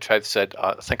day when Trev said,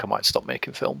 I think I might stop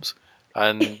making films.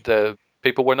 And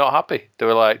people were not happy. They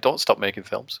were like, don't stop making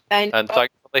films. And thankfully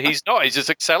he's not. He's just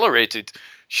accelerated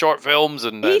short films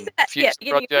and future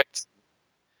projects.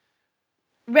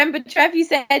 Remember, Trev, you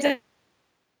said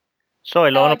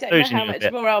Sorry, Lauren, I don't know how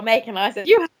much more I'll make, and I said,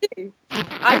 you have to.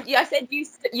 I said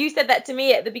you said that to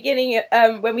me at the beginning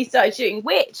when we started shooting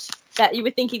Witch, that you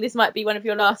were thinking this might be one of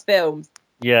your last films.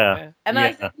 Yeah. And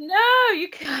I said, no, you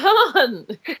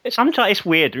can't. Sometimes it's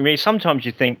weird. I mean, sometimes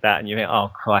you think that and you think,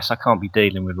 oh, Christ, I can't be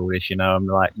dealing with all this, I'm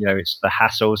like, it's the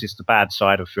hassles, it's the bad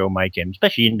side of filmmaking,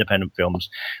 especially independent films,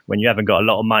 when you haven't got a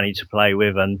lot of money to play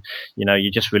with and,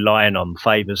 you're just relying on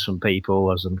favours from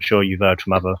people, as I'm sure you've heard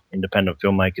from other independent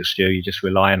filmmakers, Stu, you're just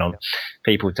relying on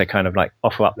people to kind of like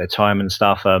offer up their time and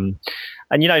stuff. And,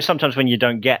 sometimes when you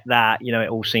don't get that, it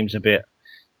all seems a bit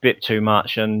too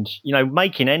much, and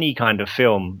making any kind of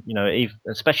film,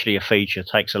 especially a feature,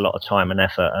 takes a lot of time and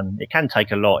effort, and it can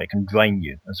take a lot. It can drain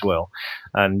you as well.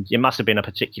 And it must have been a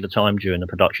particular time during the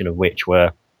production of Witch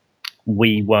where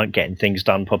we weren't getting things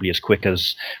done probably as quick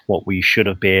as what we should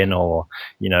have been, or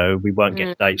we weren't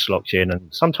getting dates locked in.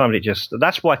 And sometimes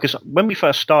that's why, because when we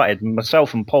first started,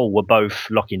 myself and Paul were both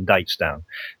locking dates down,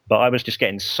 but I was just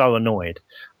getting so annoyed,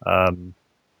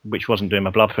 which wasn't doing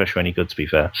my blood pressure any good, to be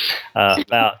fair,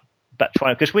 about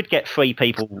trying, because we'd get 3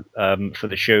 people for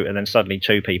the shoot, and then suddenly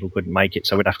 2 people couldn't make it,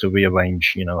 so we'd have to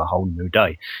rearrange, a whole new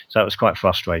day. So it was quite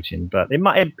frustrating. But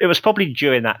it was probably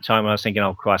during that time when I was thinking,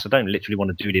 oh Christ, I don't literally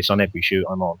want to do this on every shoot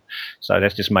I'm on, so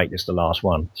let's just make this the last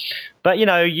one. But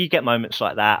you get moments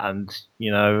like that, and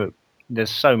there's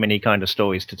so many kind of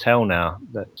stories to tell now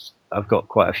that I've got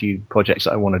quite a few projects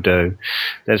that I want to do.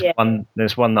 There's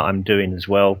one that I'm doing as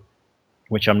well,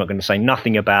 which I'm not going to say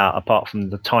nothing about apart from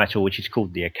the title, which is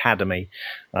called The Academy,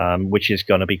 which is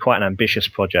going to be quite an ambitious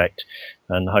project,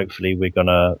 and hopefully we're going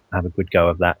to have a good go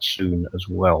of that soon as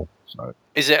well. So,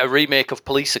 is it a remake of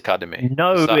Police Academy?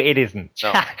 No, it isn't.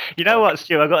 No. You know what,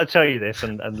 Stu? I've got to tell you this,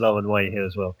 and Lauren Way here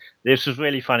as well. This was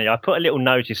really funny. I put a little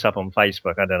notice up on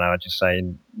Facebook. I don't know. I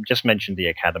just mentioned The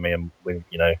Academy, and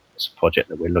it's a project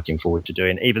that we're looking forward to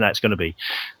doing, even though it's going to be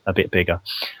a bit bigger.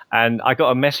 And I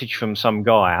got a message from some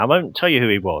guy. I won't tell you who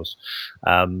he was,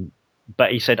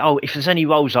 but he said, "Oh, if there's any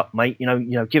roles up, mate,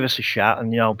 give us a shout,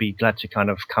 and I'll be glad to kind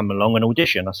of come along and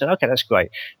audition." I said, "Okay, that's great."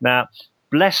 Now,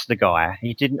 bless the guy.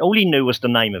 All he knew was the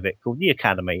name of it, called The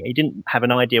Academy. He didn't have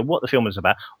an idea what the film was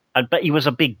about. But he was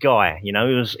a big guy, he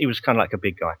was kind of like a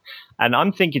big guy. And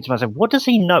I'm thinking to myself, what does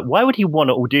he know? Why would he want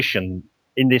to audition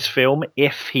in this film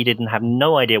if he didn't have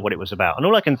no idea what it was about? And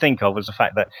all I can think of was the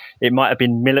fact that it might have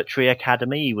been military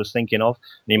academy he was thinking of,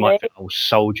 and he might think,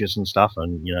 soldiers and stuff,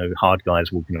 and hard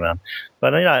guys walking around.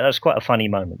 But that's quite a funny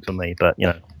moment for me. But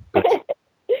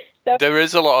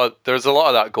there's a lot of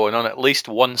that going on. At least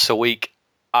once a week,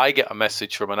 I get a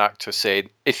message from an actor saying,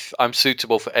 if I'm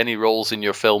suitable for any roles in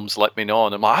your films, let me know.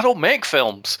 And I'm like, I don't make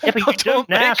films. Yeah, but you don't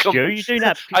now, Stu. You do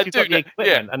that because you've got the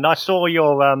equipment. Yeah. And I saw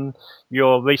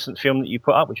your recent film that you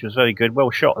put up, which was very good,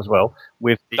 well shot as well.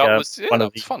 With the, that was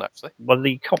fun, actually.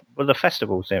 The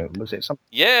festivals there, was it something?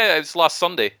 Yeah, it was last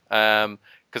Sunday.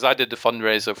 Because I did the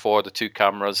fundraiser for the 2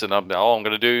 cameras, and I'm going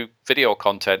to do video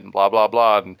content and blah, blah,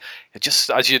 blah. And it just,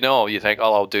 as you know, you think,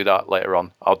 I'll do that later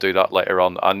on.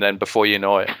 And then before you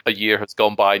know it, a year has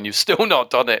gone by and you've still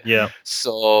not done it. Yeah.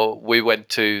 So we went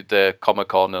to the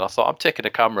Comic-Con, and I thought, I'm taking the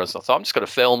cameras. I thought, I'm just going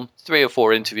to film 3 or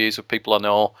 4 interviews with people I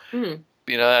know,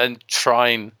 and try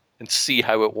and see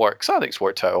how it works. I think it's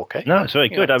worked out okay. No, it's very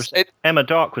good. Emma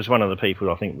Dark was one of the people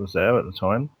I think was there at the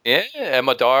time. Yeah,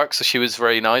 Emma Dark. So she was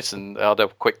very nice, and I had a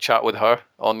quick chat with her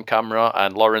on camera.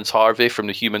 And Lawrence Harvey from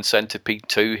the Human Centipede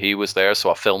 2, he was there.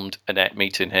 So I filmed Annette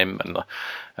meeting him,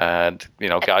 and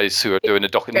guys who are doing a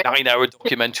 9-hour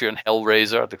documentary on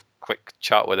Hellraiser. I had a quick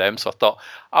chat with them. So I thought,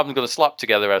 I'm going to slap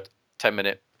together a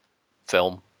 10-minute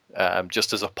film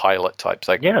just as a pilot type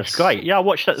thing. Yeah, it's great. Yeah, I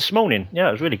watched that this morning. Yeah,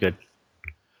 it was really good.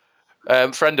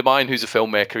 Friend of mine who's a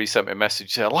filmmaker, he sent me a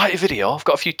message. He said, I like your video. I've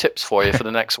got a few tips for you for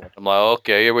the next one. I'm like,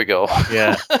 okay, here we go.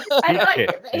 Yeah. I like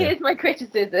it, but here's my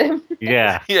criticism.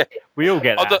 Yeah. Yeah. We all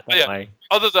get that, don't we?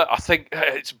 Other than, I think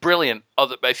it's brilliant.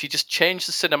 But if you just change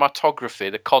the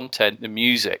cinematography, the content, the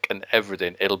music, and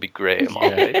everything, it'll be great.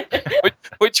 Yeah.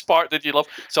 Which part did you love?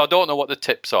 So I don't know what the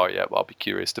tips are yet, but I'll be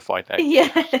curious to find out.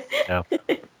 Yeah.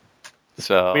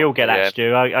 So, we all get that,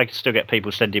 Stu. I still get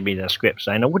people sending me their scripts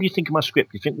saying, what do you think of my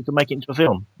script? Do you think we can make it into a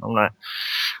film? I'm like,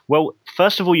 well,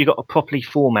 first of all, you've got to properly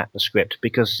format the script,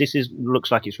 because this looks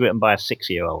like it's written by a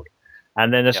 6-year-old.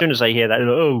 And then as soon as they hear that, they're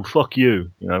like, oh, fuck you.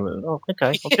 Oh,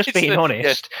 okay, I'm just being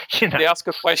honest. They ask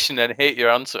a question and hate your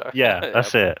answer. Yeah,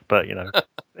 that's it. But,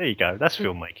 there you go. That's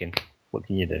filmmaking. What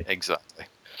can you do? Exactly.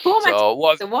 Format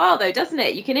takes a while, though, doesn't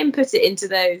it? You can input it into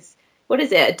those, what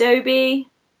is it, Adobe?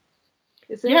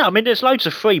 Yeah, I mean, there's loads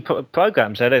of free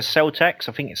programs there. There's Celtex,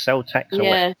 I think it's Celtex or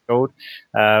what it's called.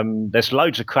 There's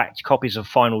loads of cracked copies of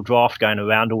Final Draft going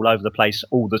around all over the place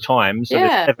all the time. So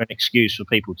there's never an excuse for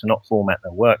people to not format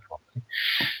their work properly.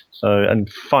 So, and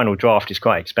Final Draft is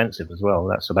quite expensive as well.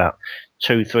 That's about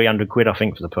 £200-300 I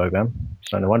think for the program.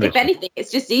 So no wonder. If anything,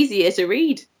 it's just easier to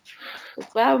read as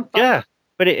well. Yeah.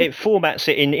 But it formats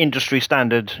it in industry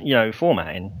standard,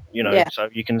 formatting, so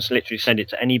you can literally send it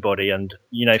to anybody. And,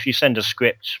 if you send a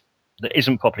script that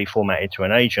isn't properly formatted to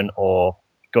an agent or,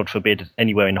 God forbid,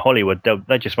 anywhere in Hollywood,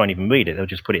 they just won't even read it. They'll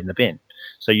just put it in the bin.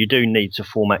 So you do need to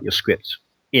format your script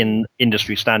in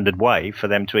industry standard way for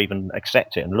them to even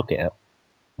accept it and look at it.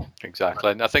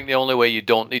 Exactly. And I think the only way you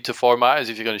don't need to format is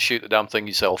if you're going to shoot the damn thing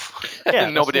yourself. Yeah,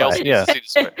 Nobody else needs to see the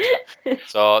script.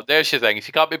 So there's your thing. If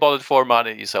you can't be bothered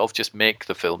formatting it yourself, just make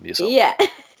the film yourself. Yeah.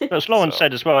 But as Lauren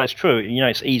said as well, it's true.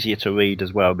 It's easier to read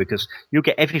as well because you'll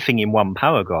get everything in one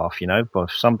paragraph, for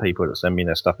some people that send me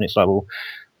their stuff. And it's like, well,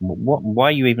 why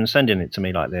are you even sending it to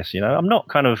me like this? I'm not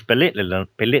kind of belittling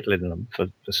them for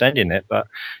sending it, but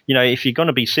if you're going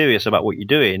to be serious about what you're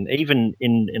doing, even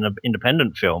in an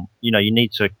independent film, you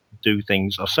need to do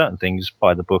things or certain things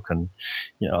by the book, and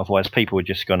otherwise people are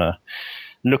just going to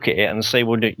look at it and say,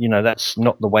 well, that's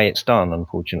not the way it's done,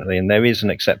 unfortunately. And there is an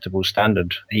acceptable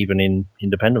standard even in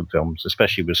independent films,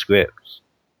 especially with scripts.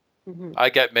 Mm-hmm. I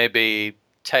get maybe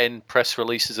 10 press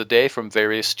releases a day from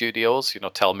various studios,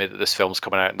 telling me that this film's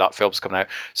coming out and that film's coming out.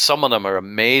 Some of them are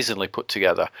amazingly put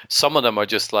together. Some of them are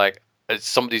just like,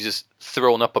 somebody's just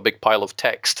thrown up a big pile of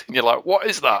text. And you're like, what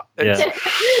is that?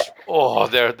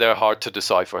 They're hard to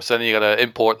decipher. So then you got to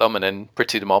import them and then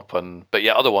pretty them up. But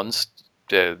other ones,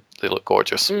 they look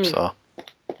gorgeous. So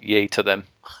yay to them.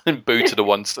 And boo to the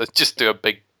ones that just do a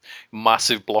big,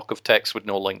 massive block of text with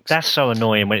no links. That's so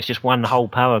annoying when it's just one whole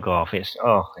paragraph. It's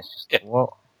just,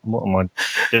 what am I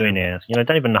doing here?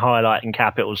 Don't even highlight in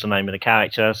capitals the name of the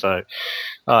character. So,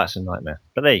 it's a nightmare.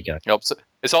 But there you go. Yep. So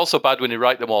it's also bad when you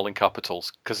write them all in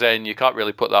capitals because then you can't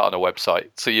really put that on a website.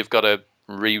 So you've got to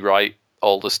rewrite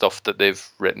all the stuff that they've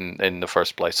written in the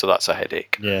first place. So that's a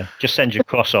headache. Yeah, just sends you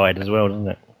cross-eyed as well, doesn't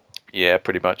it? Yeah,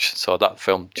 pretty much. So that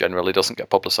film generally doesn't get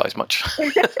publicised much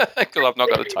because I've not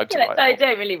got the time to write. I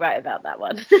don't really write about that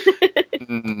one.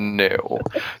 No.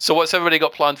 So what's everybody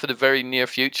got planned for the very near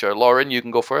future? Lauren, you can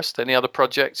go first. Any other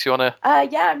projects you want to?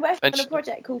 I'm working on a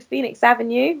project called Phoenix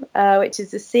Avenue, which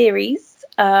is a series,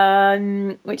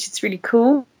 which is really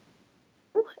cool.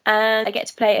 And I get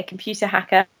to play a computer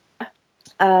hacker.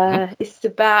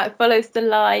 It follows the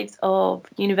lives of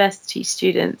university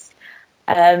students.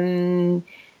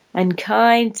 And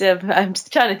kind of, I'm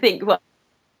just trying to think what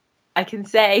I can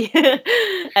say. So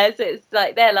it's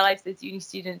like their lives as uni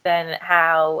students and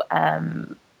how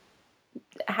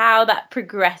that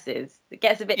progresses. It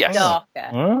gets a bit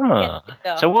darker.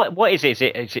 So what is it?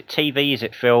 Is it TV? Is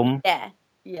it film? Yeah.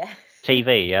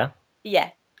 TV, yeah?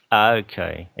 Yeah.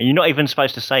 Okay. And you're not even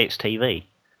supposed to say it's TV?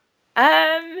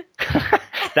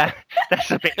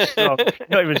 That's a bit strong. You're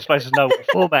not even supposed to know what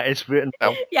format it's written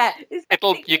on. Yeah,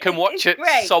 you can watch it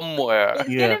somewhere.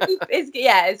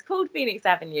 It's called Phoenix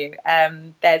Avenue.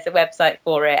 There's a website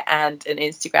for it and an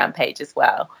Instagram page as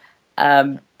well.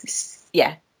 And it's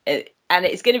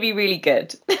going to be really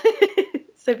good.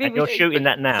 So and you're shooting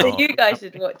that now. So you guys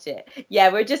should watch it.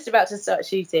 Yeah, we're just about to start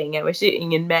shooting. We're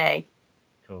shooting in May.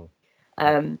 Cool.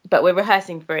 But we're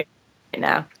rehearsing for it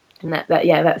now. And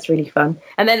that's really fun.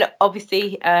 And then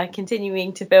obviously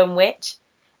continuing to film Witch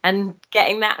and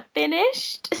getting that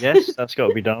finished. Yes, that's got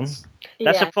to be done.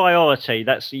 That's a priority.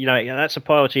 That's that's a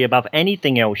priority above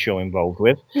anything else you're involved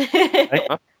with. Okay?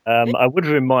 I would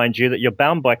remind you that you're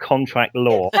bound by contract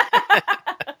law.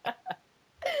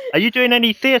 Are you doing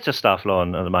any theatre stuff,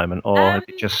 Lauren, at the moment, or have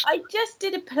you just? I just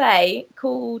did a play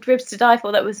called Ribs to Die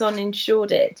For that was on in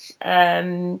Shoreditch,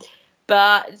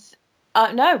 but.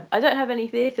 No, I don't have any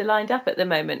theatre lined up at the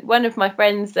moment. One of my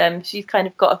friends, she's kind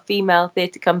of got a female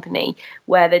theatre company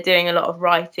where they're doing a lot of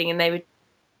writing, and they were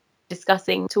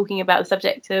talking about the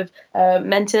subject of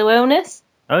mental illness.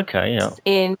 Okay, yeah.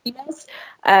 In females.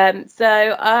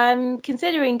 So I'm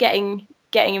considering getting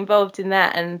involved in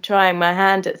that and trying my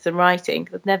hand at some writing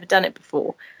because I've never done it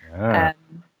before. But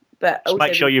just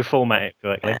make sure you format it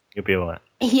correctly. You'll be all right.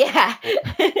 Yeah.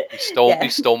 You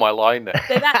stole my line there.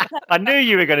 So I knew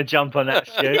you were going to jump on that,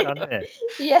 Stu. I knew it.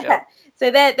 Yeah.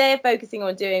 So they're focusing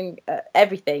on doing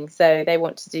everything. So they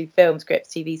want to do film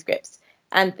scripts, TV scripts,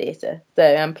 and theatre,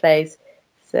 and plays.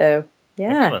 So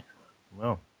yeah. Excellent.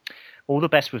 Well, all the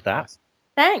best with that.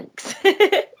 Thanks.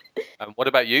 And what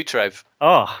about you, Trev?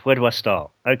 Oh, where do I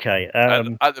start? Okay.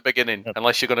 At the beginning,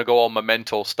 unless you're going to go on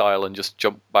Memento style and just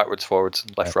jump backwards, forwards,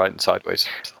 left, right, and sideways.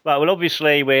 Right, well,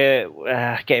 obviously, we're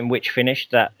getting Witch finished.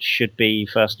 That should be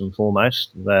first and foremost.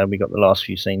 We got the last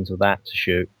few scenes of that to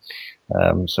shoot.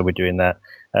 So we're doing that.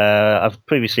 I've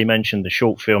previously mentioned the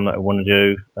short film that I want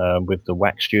to do with the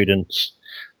WAC students.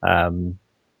 We're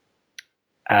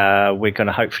going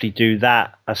to hopefully do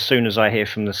that as soon as I hear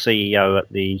from the CEO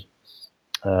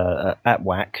at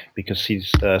WAC, because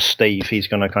he's Steve. He's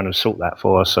going to kind of sort that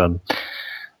for us and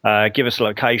give us a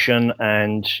location,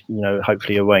 and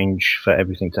hopefully arrange for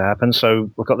everything to happen.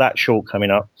 So we've got that short coming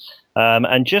up,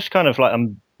 and just kind of like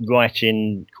I'm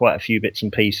writing quite a few bits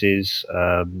and pieces.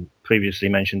 Previously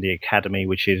mentioned the Academy,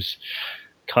 which is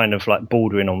kind of like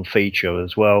bordering on feature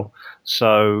as well.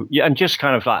 So yeah, and just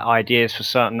kind of like ideas for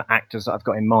certain actors that I've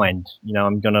got in mind.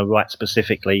 I'm going to write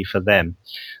specifically for them.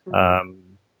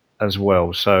 As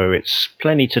well, so it's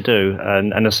plenty to do,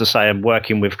 and as I say, I'm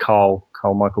working with Carl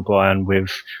Michael Bryan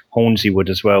with Hornseywood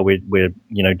as well. We're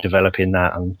developing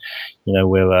that, and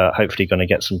we're hopefully going to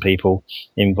get some people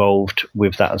involved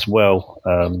with that as well,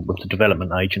 with the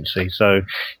development agency. So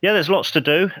yeah, there's lots to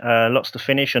do, lots to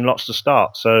finish, and lots to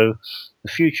start. So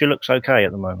the future looks okay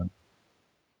at the moment.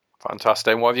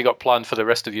 Fantastic. What have you got planned for the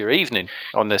rest of your evening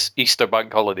on this Easter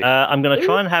bank holiday? I'm going to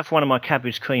try and have one of my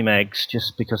Cadbury's cream eggs,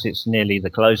 just because it's nearly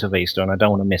the close of Easter and I don't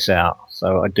want to miss out.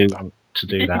 So I do want to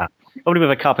do that. Probably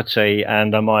with a cup of tea,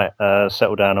 and I might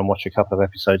settle down and watch a couple of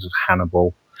episodes of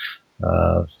Hannibal.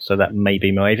 So that may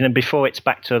be my evening before it's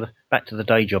back to the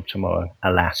day job tomorrow.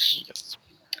 Alas. Yes.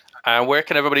 And where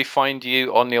can everybody find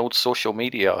you on the old social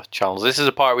media channels? This is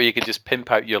a part where you can just pimp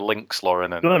out your links,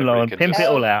 Lauren. Go on, Lauren, pimp it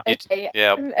all out. Okay.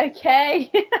 Yeah.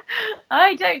 Okay.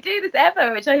 I don't do this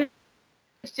ever, which I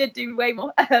should do way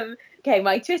more. Okay,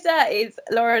 my Twitter is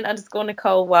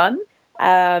Lauren_Nicole1.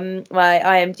 My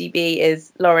IMDb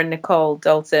is Lauren Nicole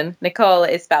Dalton. Nicole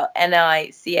is spelled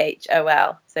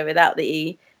Nichol, so without the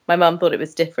E. My mum thought it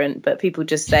was different, but people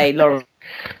just say Lauren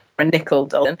Nicole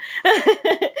Dalton.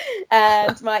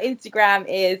 And my Instagram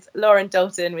is Lauren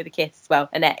Dalton with a kiss, well,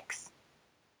 an X.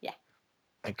 Yeah.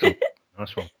 Cool.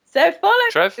 Nice one. So follow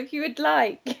Trev? if you would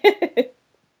like.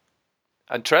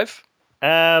 And Trev?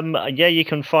 Yeah, you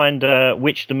can find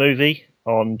Witch the Movie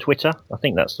on Twitter. I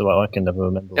think that's the way. I can never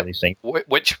remember all these things.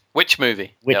 Which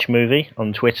movie? Which movie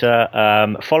on Twitter.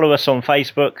 Follow us on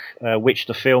Facebook,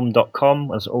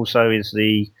 witchthefilm.com, as also is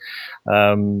the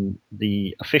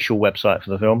official website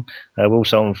for the film. We're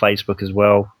also on Facebook as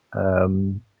well.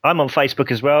 I'm on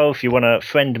Facebook as well. If you want to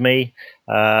friend me,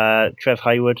 Trev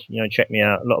Hayward, check me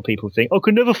out. A lot of people think, I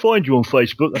can never find you on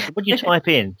Facebook. I said, what do you type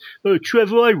in? Oh, Trev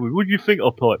Hayward, what do you think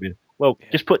I'll type in? Well,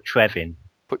 just put Trev in.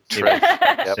 Put Trev.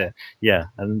 Yep. Yeah,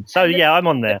 and so yeah, I'm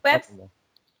on there. The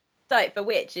website for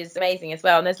Witch is amazing as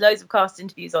well, and there's loads of cast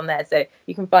interviews on there, so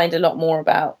you can find a lot more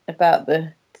about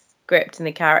the script and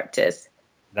the characters.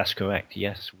 That's correct.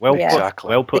 Yes, well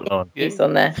put on. It's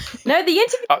on there. No, the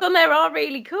interviews on there are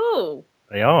really cool.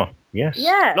 They are. Yes.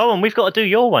 Yeah. Lauren, we've got to do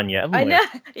your one yet, haven't we? I know.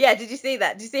 Yeah. Did you see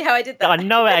that? Did you see how I did that? I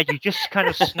know how you just kind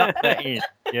of snuck that in.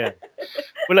 Yeah.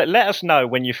 Well, look, let us know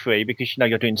when you're free, because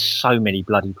you're doing so many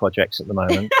bloody projects at the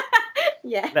moment.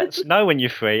 Yeah. Let us know when you're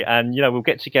free, and we'll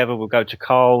get together. We'll go to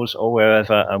Carl's or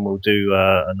wherever, and we'll do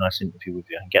a nice interview with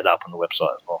you and get that up on the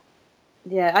website as well.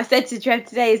 Yeah, I said to Trev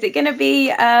today, is it going to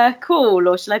be cool,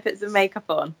 or shall I put some makeup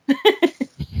on?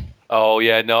 Oh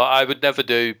yeah, no, I would never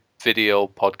do video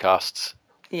podcasts.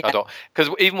 Yeah. I don't,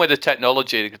 because even with the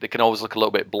technology, they can always look a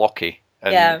little bit blocky,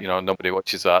 and nobody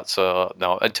watches that. So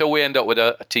no, until we end up with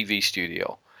a TV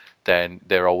studio, then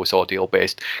they're always audio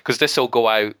based. Because this will go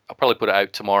out, I'll probably put it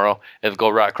out tomorrow. It'll go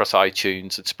right across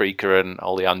iTunes and Spreaker and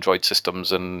all the Android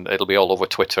systems, and it'll be all over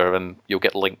Twitter, and you'll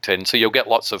get LinkedIn. So you'll get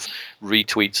lots of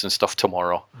retweets and stuff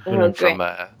tomorrow from so various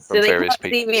they can't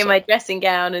people. see me in my dressing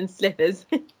gown and slippers.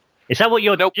 Is that what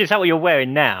you're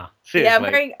wearing now? Seriously?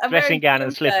 Yeah, I'm dressing wearing gown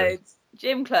and slippers.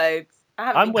 Gym clothes.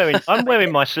 I'm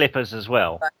wearing my slippers as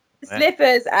well.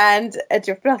 Slippers and a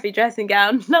fluffy dressing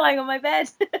gown lying on my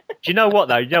bed. Do you know what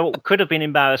though? You know what could have been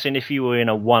embarrassing if you were in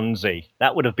a onesie.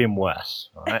 That would have been worse.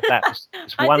 Right? That's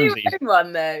onesies. I do own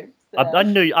one though. So. I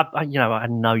knew. I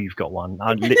know you've got one.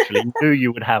 I literally knew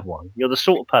you would have one. You're the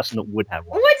sort of person that would have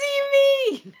one. What do you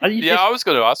mean? I was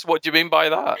going to ask, what do you mean by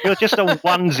that? You're just a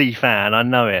onesie fan. I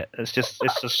know it. It's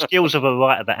the skills of a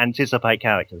writer that anticipate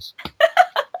characters.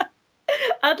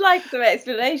 I'd like some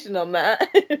explanation on that.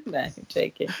 No, I'm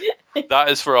joking. That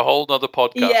is for a whole nother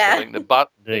podcast. Yeah. I think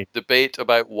the debate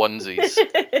about onesies.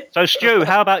 So, Stu,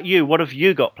 how about you? What have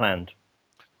you got planned?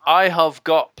 I have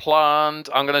got planned.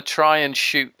 I'm going to try and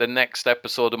shoot the next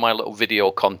episode of my little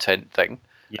video content thing.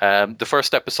 The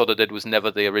first episode I did was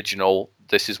never the original.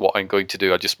 This is what I'm going to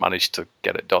do. I just managed to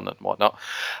get it done and whatnot.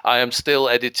 I am still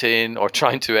editing or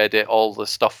trying to edit all the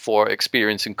stuff for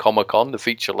Experiencing Comic-Con, the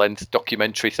feature-length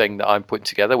documentary thing that I'm putting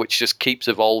together, which just keeps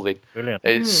evolving. Brilliant.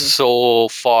 It's so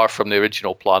far from the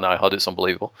original plan I had. It's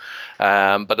unbelievable.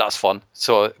 But that's fun.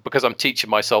 So because I'm teaching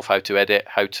myself how to edit,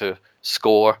 how to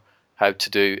score, how to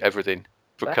do everything.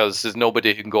 Because there's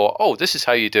nobody who can go, oh, this is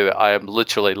how you do it. I am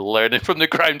literally learning from the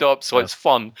ground up, so it's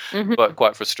fun, but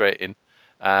quite frustrating.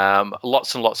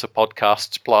 Lots and lots of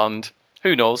podcasts planned.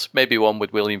 Who knows? Maybe one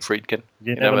with William Friedkin.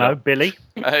 You never know. Billy.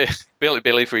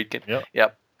 Billy Friedkin.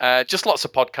 Yep. Just lots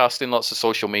of podcasting, lots of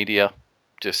social media,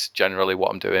 just generally what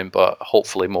I'm doing, but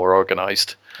hopefully more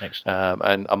organised.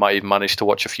 And I might even manage to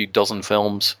watch a few dozen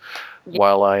films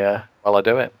while I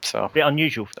do it. So a bit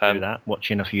unusual to do that,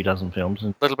 watching a few dozen films.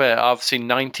 A little bit. I've seen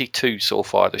 92 so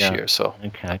far this year, so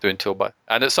I'm doing till by.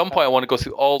 And at some point, I want to go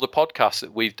through all the podcasts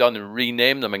that we've done and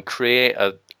rename them and create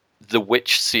the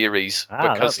Witch series,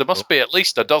 because there must be at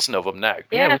least a dozen of them now.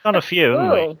 Yeah, we've done a few,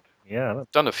 haven't we? Yeah,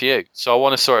 done a few. So I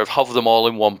want to sort of have them all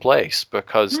in one place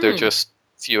because they're just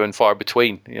few and far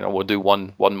between. We'll do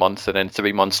one month, and then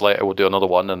 3 months later we'll do another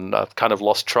one, and I've kind of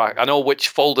lost track. I know which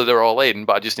folder they're all in,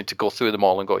 but I just need to go through them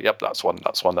all and go, yep, that's one.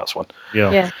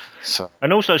 Yeah. So,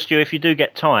 and also, Stu, if you do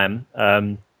get time,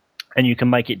 and you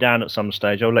can make it down at some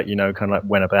stage, I'll let you know kind of like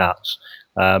whenabouts.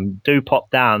 Do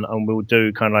pop down, and we'll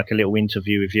do kind of like a little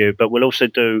interview with you, but we'll also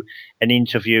do an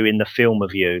interview in the film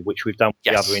of you, which we've done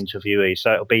with the other interviewees.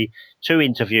 So it'll be 2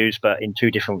 interviews, but in 2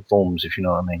 different forms, if you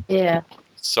know what I mean. Yeah.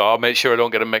 So I'll make sure I don't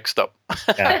get them mixed up.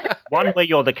 One where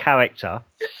you're the character.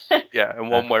 And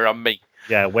one where I'm me.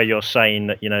 Yeah, where you're saying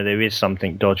that, there is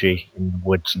something dodgy in the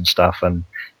woods and stuff, and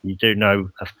you do know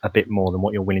a bit more than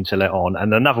what you're willing to let on.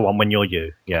 And another one when you're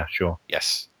you. Yeah, sure.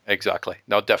 Yes, exactly.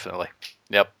 No, definitely.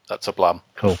 Yep, that's a plan.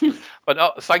 Cool.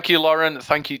 But thank you, Lauren.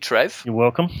 Thank you, Trev. You're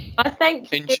welcome. Thank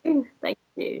you. Thank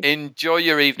you. Enjoy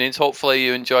your evenings. Hopefully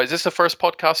you enjoy. Is this the first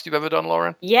podcast you've ever done,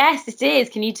 Lauren? Yes, it is.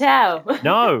 Can you tell?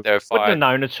 No, wouldn't have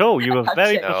known at all. You were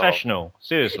very professional.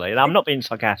 Seriously. I'm not being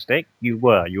sarcastic. You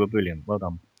were brilliant. Well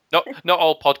done. Not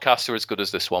all podcasts are as good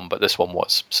as this one, but this one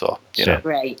was. So,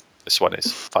 Great. This one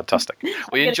is fantastic.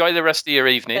 We enjoy the rest of your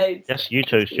evening. Yes, you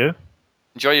too, Stu.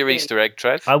 Enjoy your Easter egg,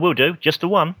 Trev. I will do. Just the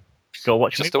one. Go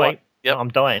watch Just me the play. one. Yep. I'm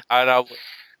dying. And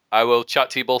I will chat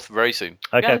to you both very soon.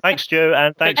 Okay, thanks, Stu,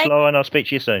 and thanks, Lauren. I'll speak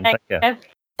to you soon. Take care.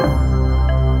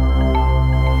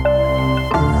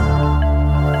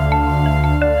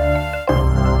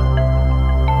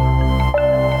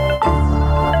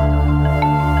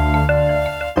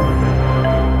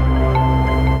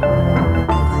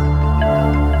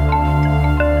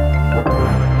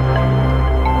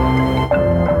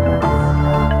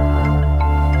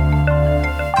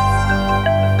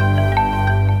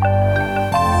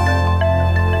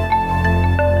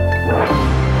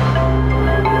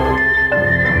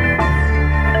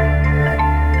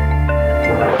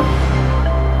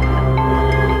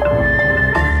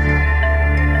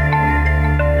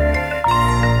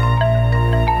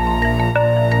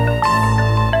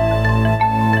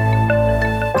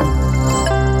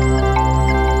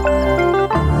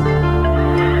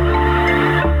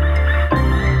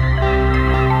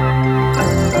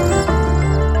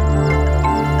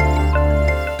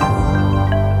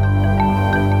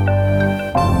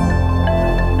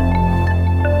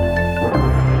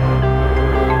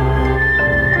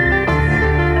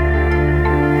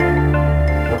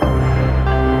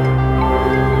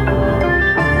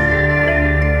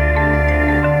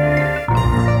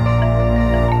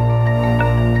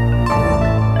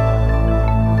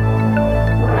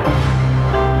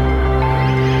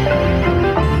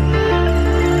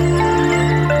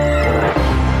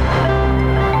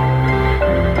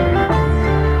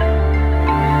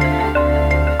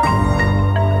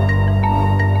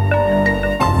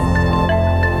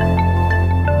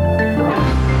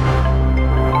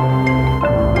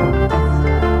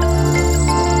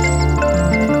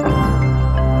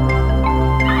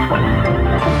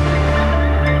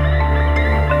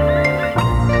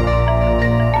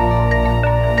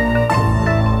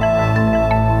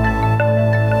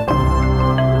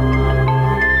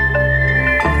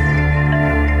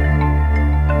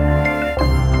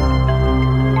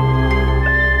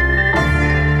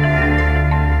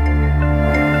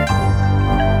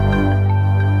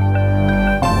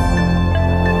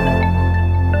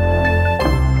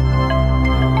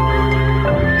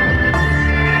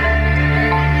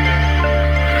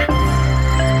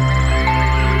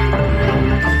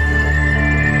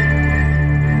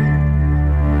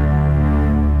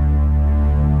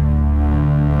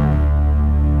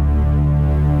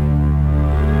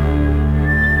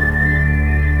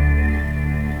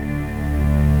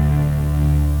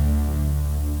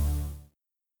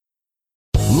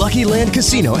 Lucky Land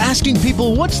Casino, asking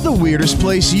people, what's the weirdest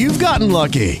place you've gotten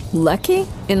lucky? Lucky?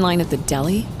 In line at the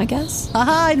deli, I guess?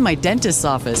 Aha, in my dentist's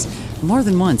office. More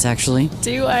than once, actually.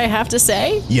 Do I have to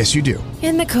say? Yes, you do.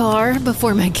 In the car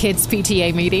before my kids'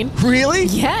 PTA meeting. Really?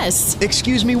 Yes.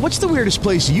 Excuse me, what's the weirdest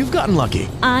place you've gotten lucky?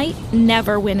 I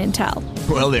never win and tell.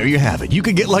 Well, there you have it. You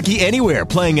can get lucky anywhere,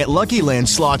 playing at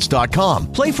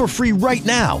LuckyLandSlots.com. Play for free right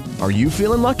now. Are you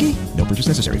feeling lucky? No purchase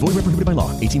necessary. Void where prohibited by law.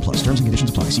 18+. Terms and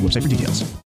conditions apply. See website for details.